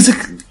the Apple Music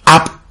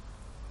app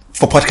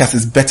for podcasts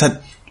is better.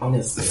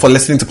 Honestly. For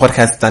listening to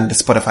podcasts than the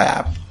Spotify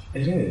app.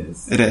 It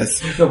is.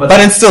 No, but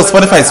then still,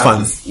 Spotify is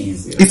fun.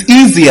 It's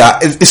easier.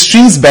 It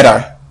streams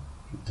better.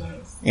 It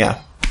does. Yeah.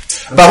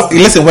 But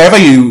listen, wherever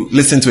you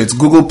listen to it,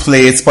 Google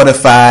Play,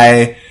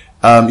 Spotify,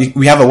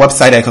 we have a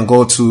website I can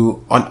go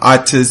to on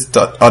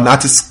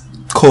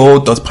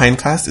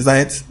artistco.pinecast, is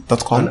that it?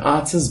 .com? On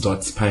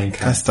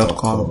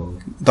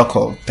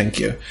artist.pinecast.com. Thank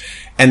you.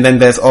 And then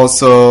there's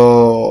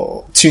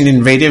also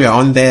TuneIn Radio. We're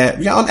on there.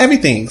 We're on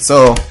everything.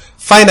 So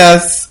find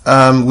us.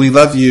 We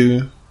love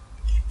you.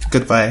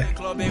 Goodbye.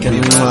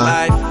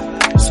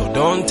 So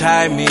don't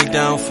tie me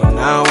down for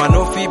now. I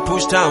know feet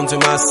push down to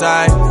my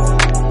side.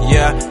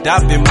 Yeah,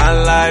 that be my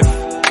life.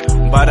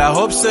 But I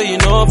hope so you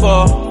know,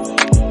 boy.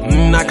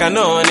 I can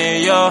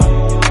only yo.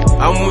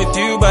 I'm with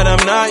you, but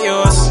I'm not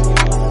yours.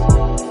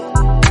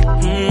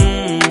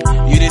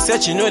 You they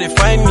search, you know they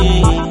find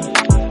me.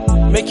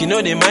 Make you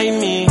know they mind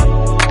me.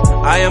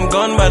 I am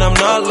gone, but I'm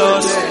not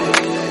lost.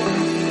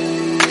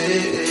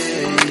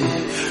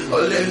 I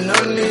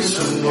need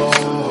some more.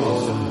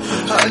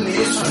 I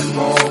need some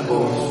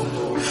more.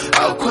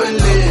 I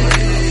couldn't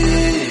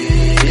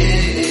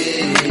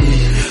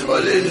I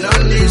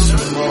need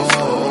some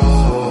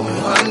more.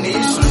 I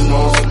need some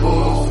more.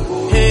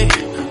 Hey,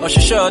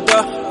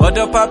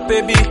 other pop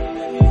baby.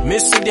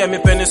 Miss you, me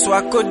penny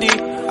swakodi.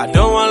 I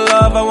don't want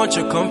love, I want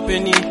your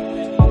company.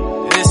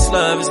 This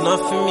love is not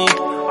for me.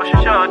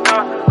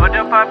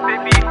 Other pop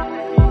baby.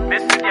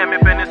 Miss you, me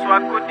penny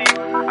swakodi.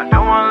 I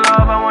don't want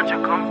love, I want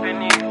your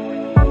company.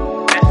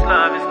 This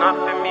love is not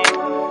for me.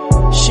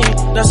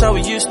 That's how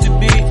it used to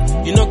be.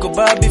 You know, go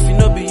bad if you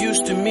know be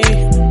used to me.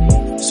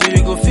 So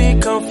you go feel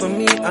come for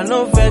me. I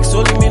know vex,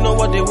 only me know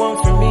what they want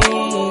from me.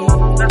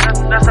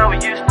 That's how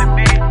it used to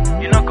be.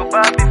 You know, go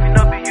bad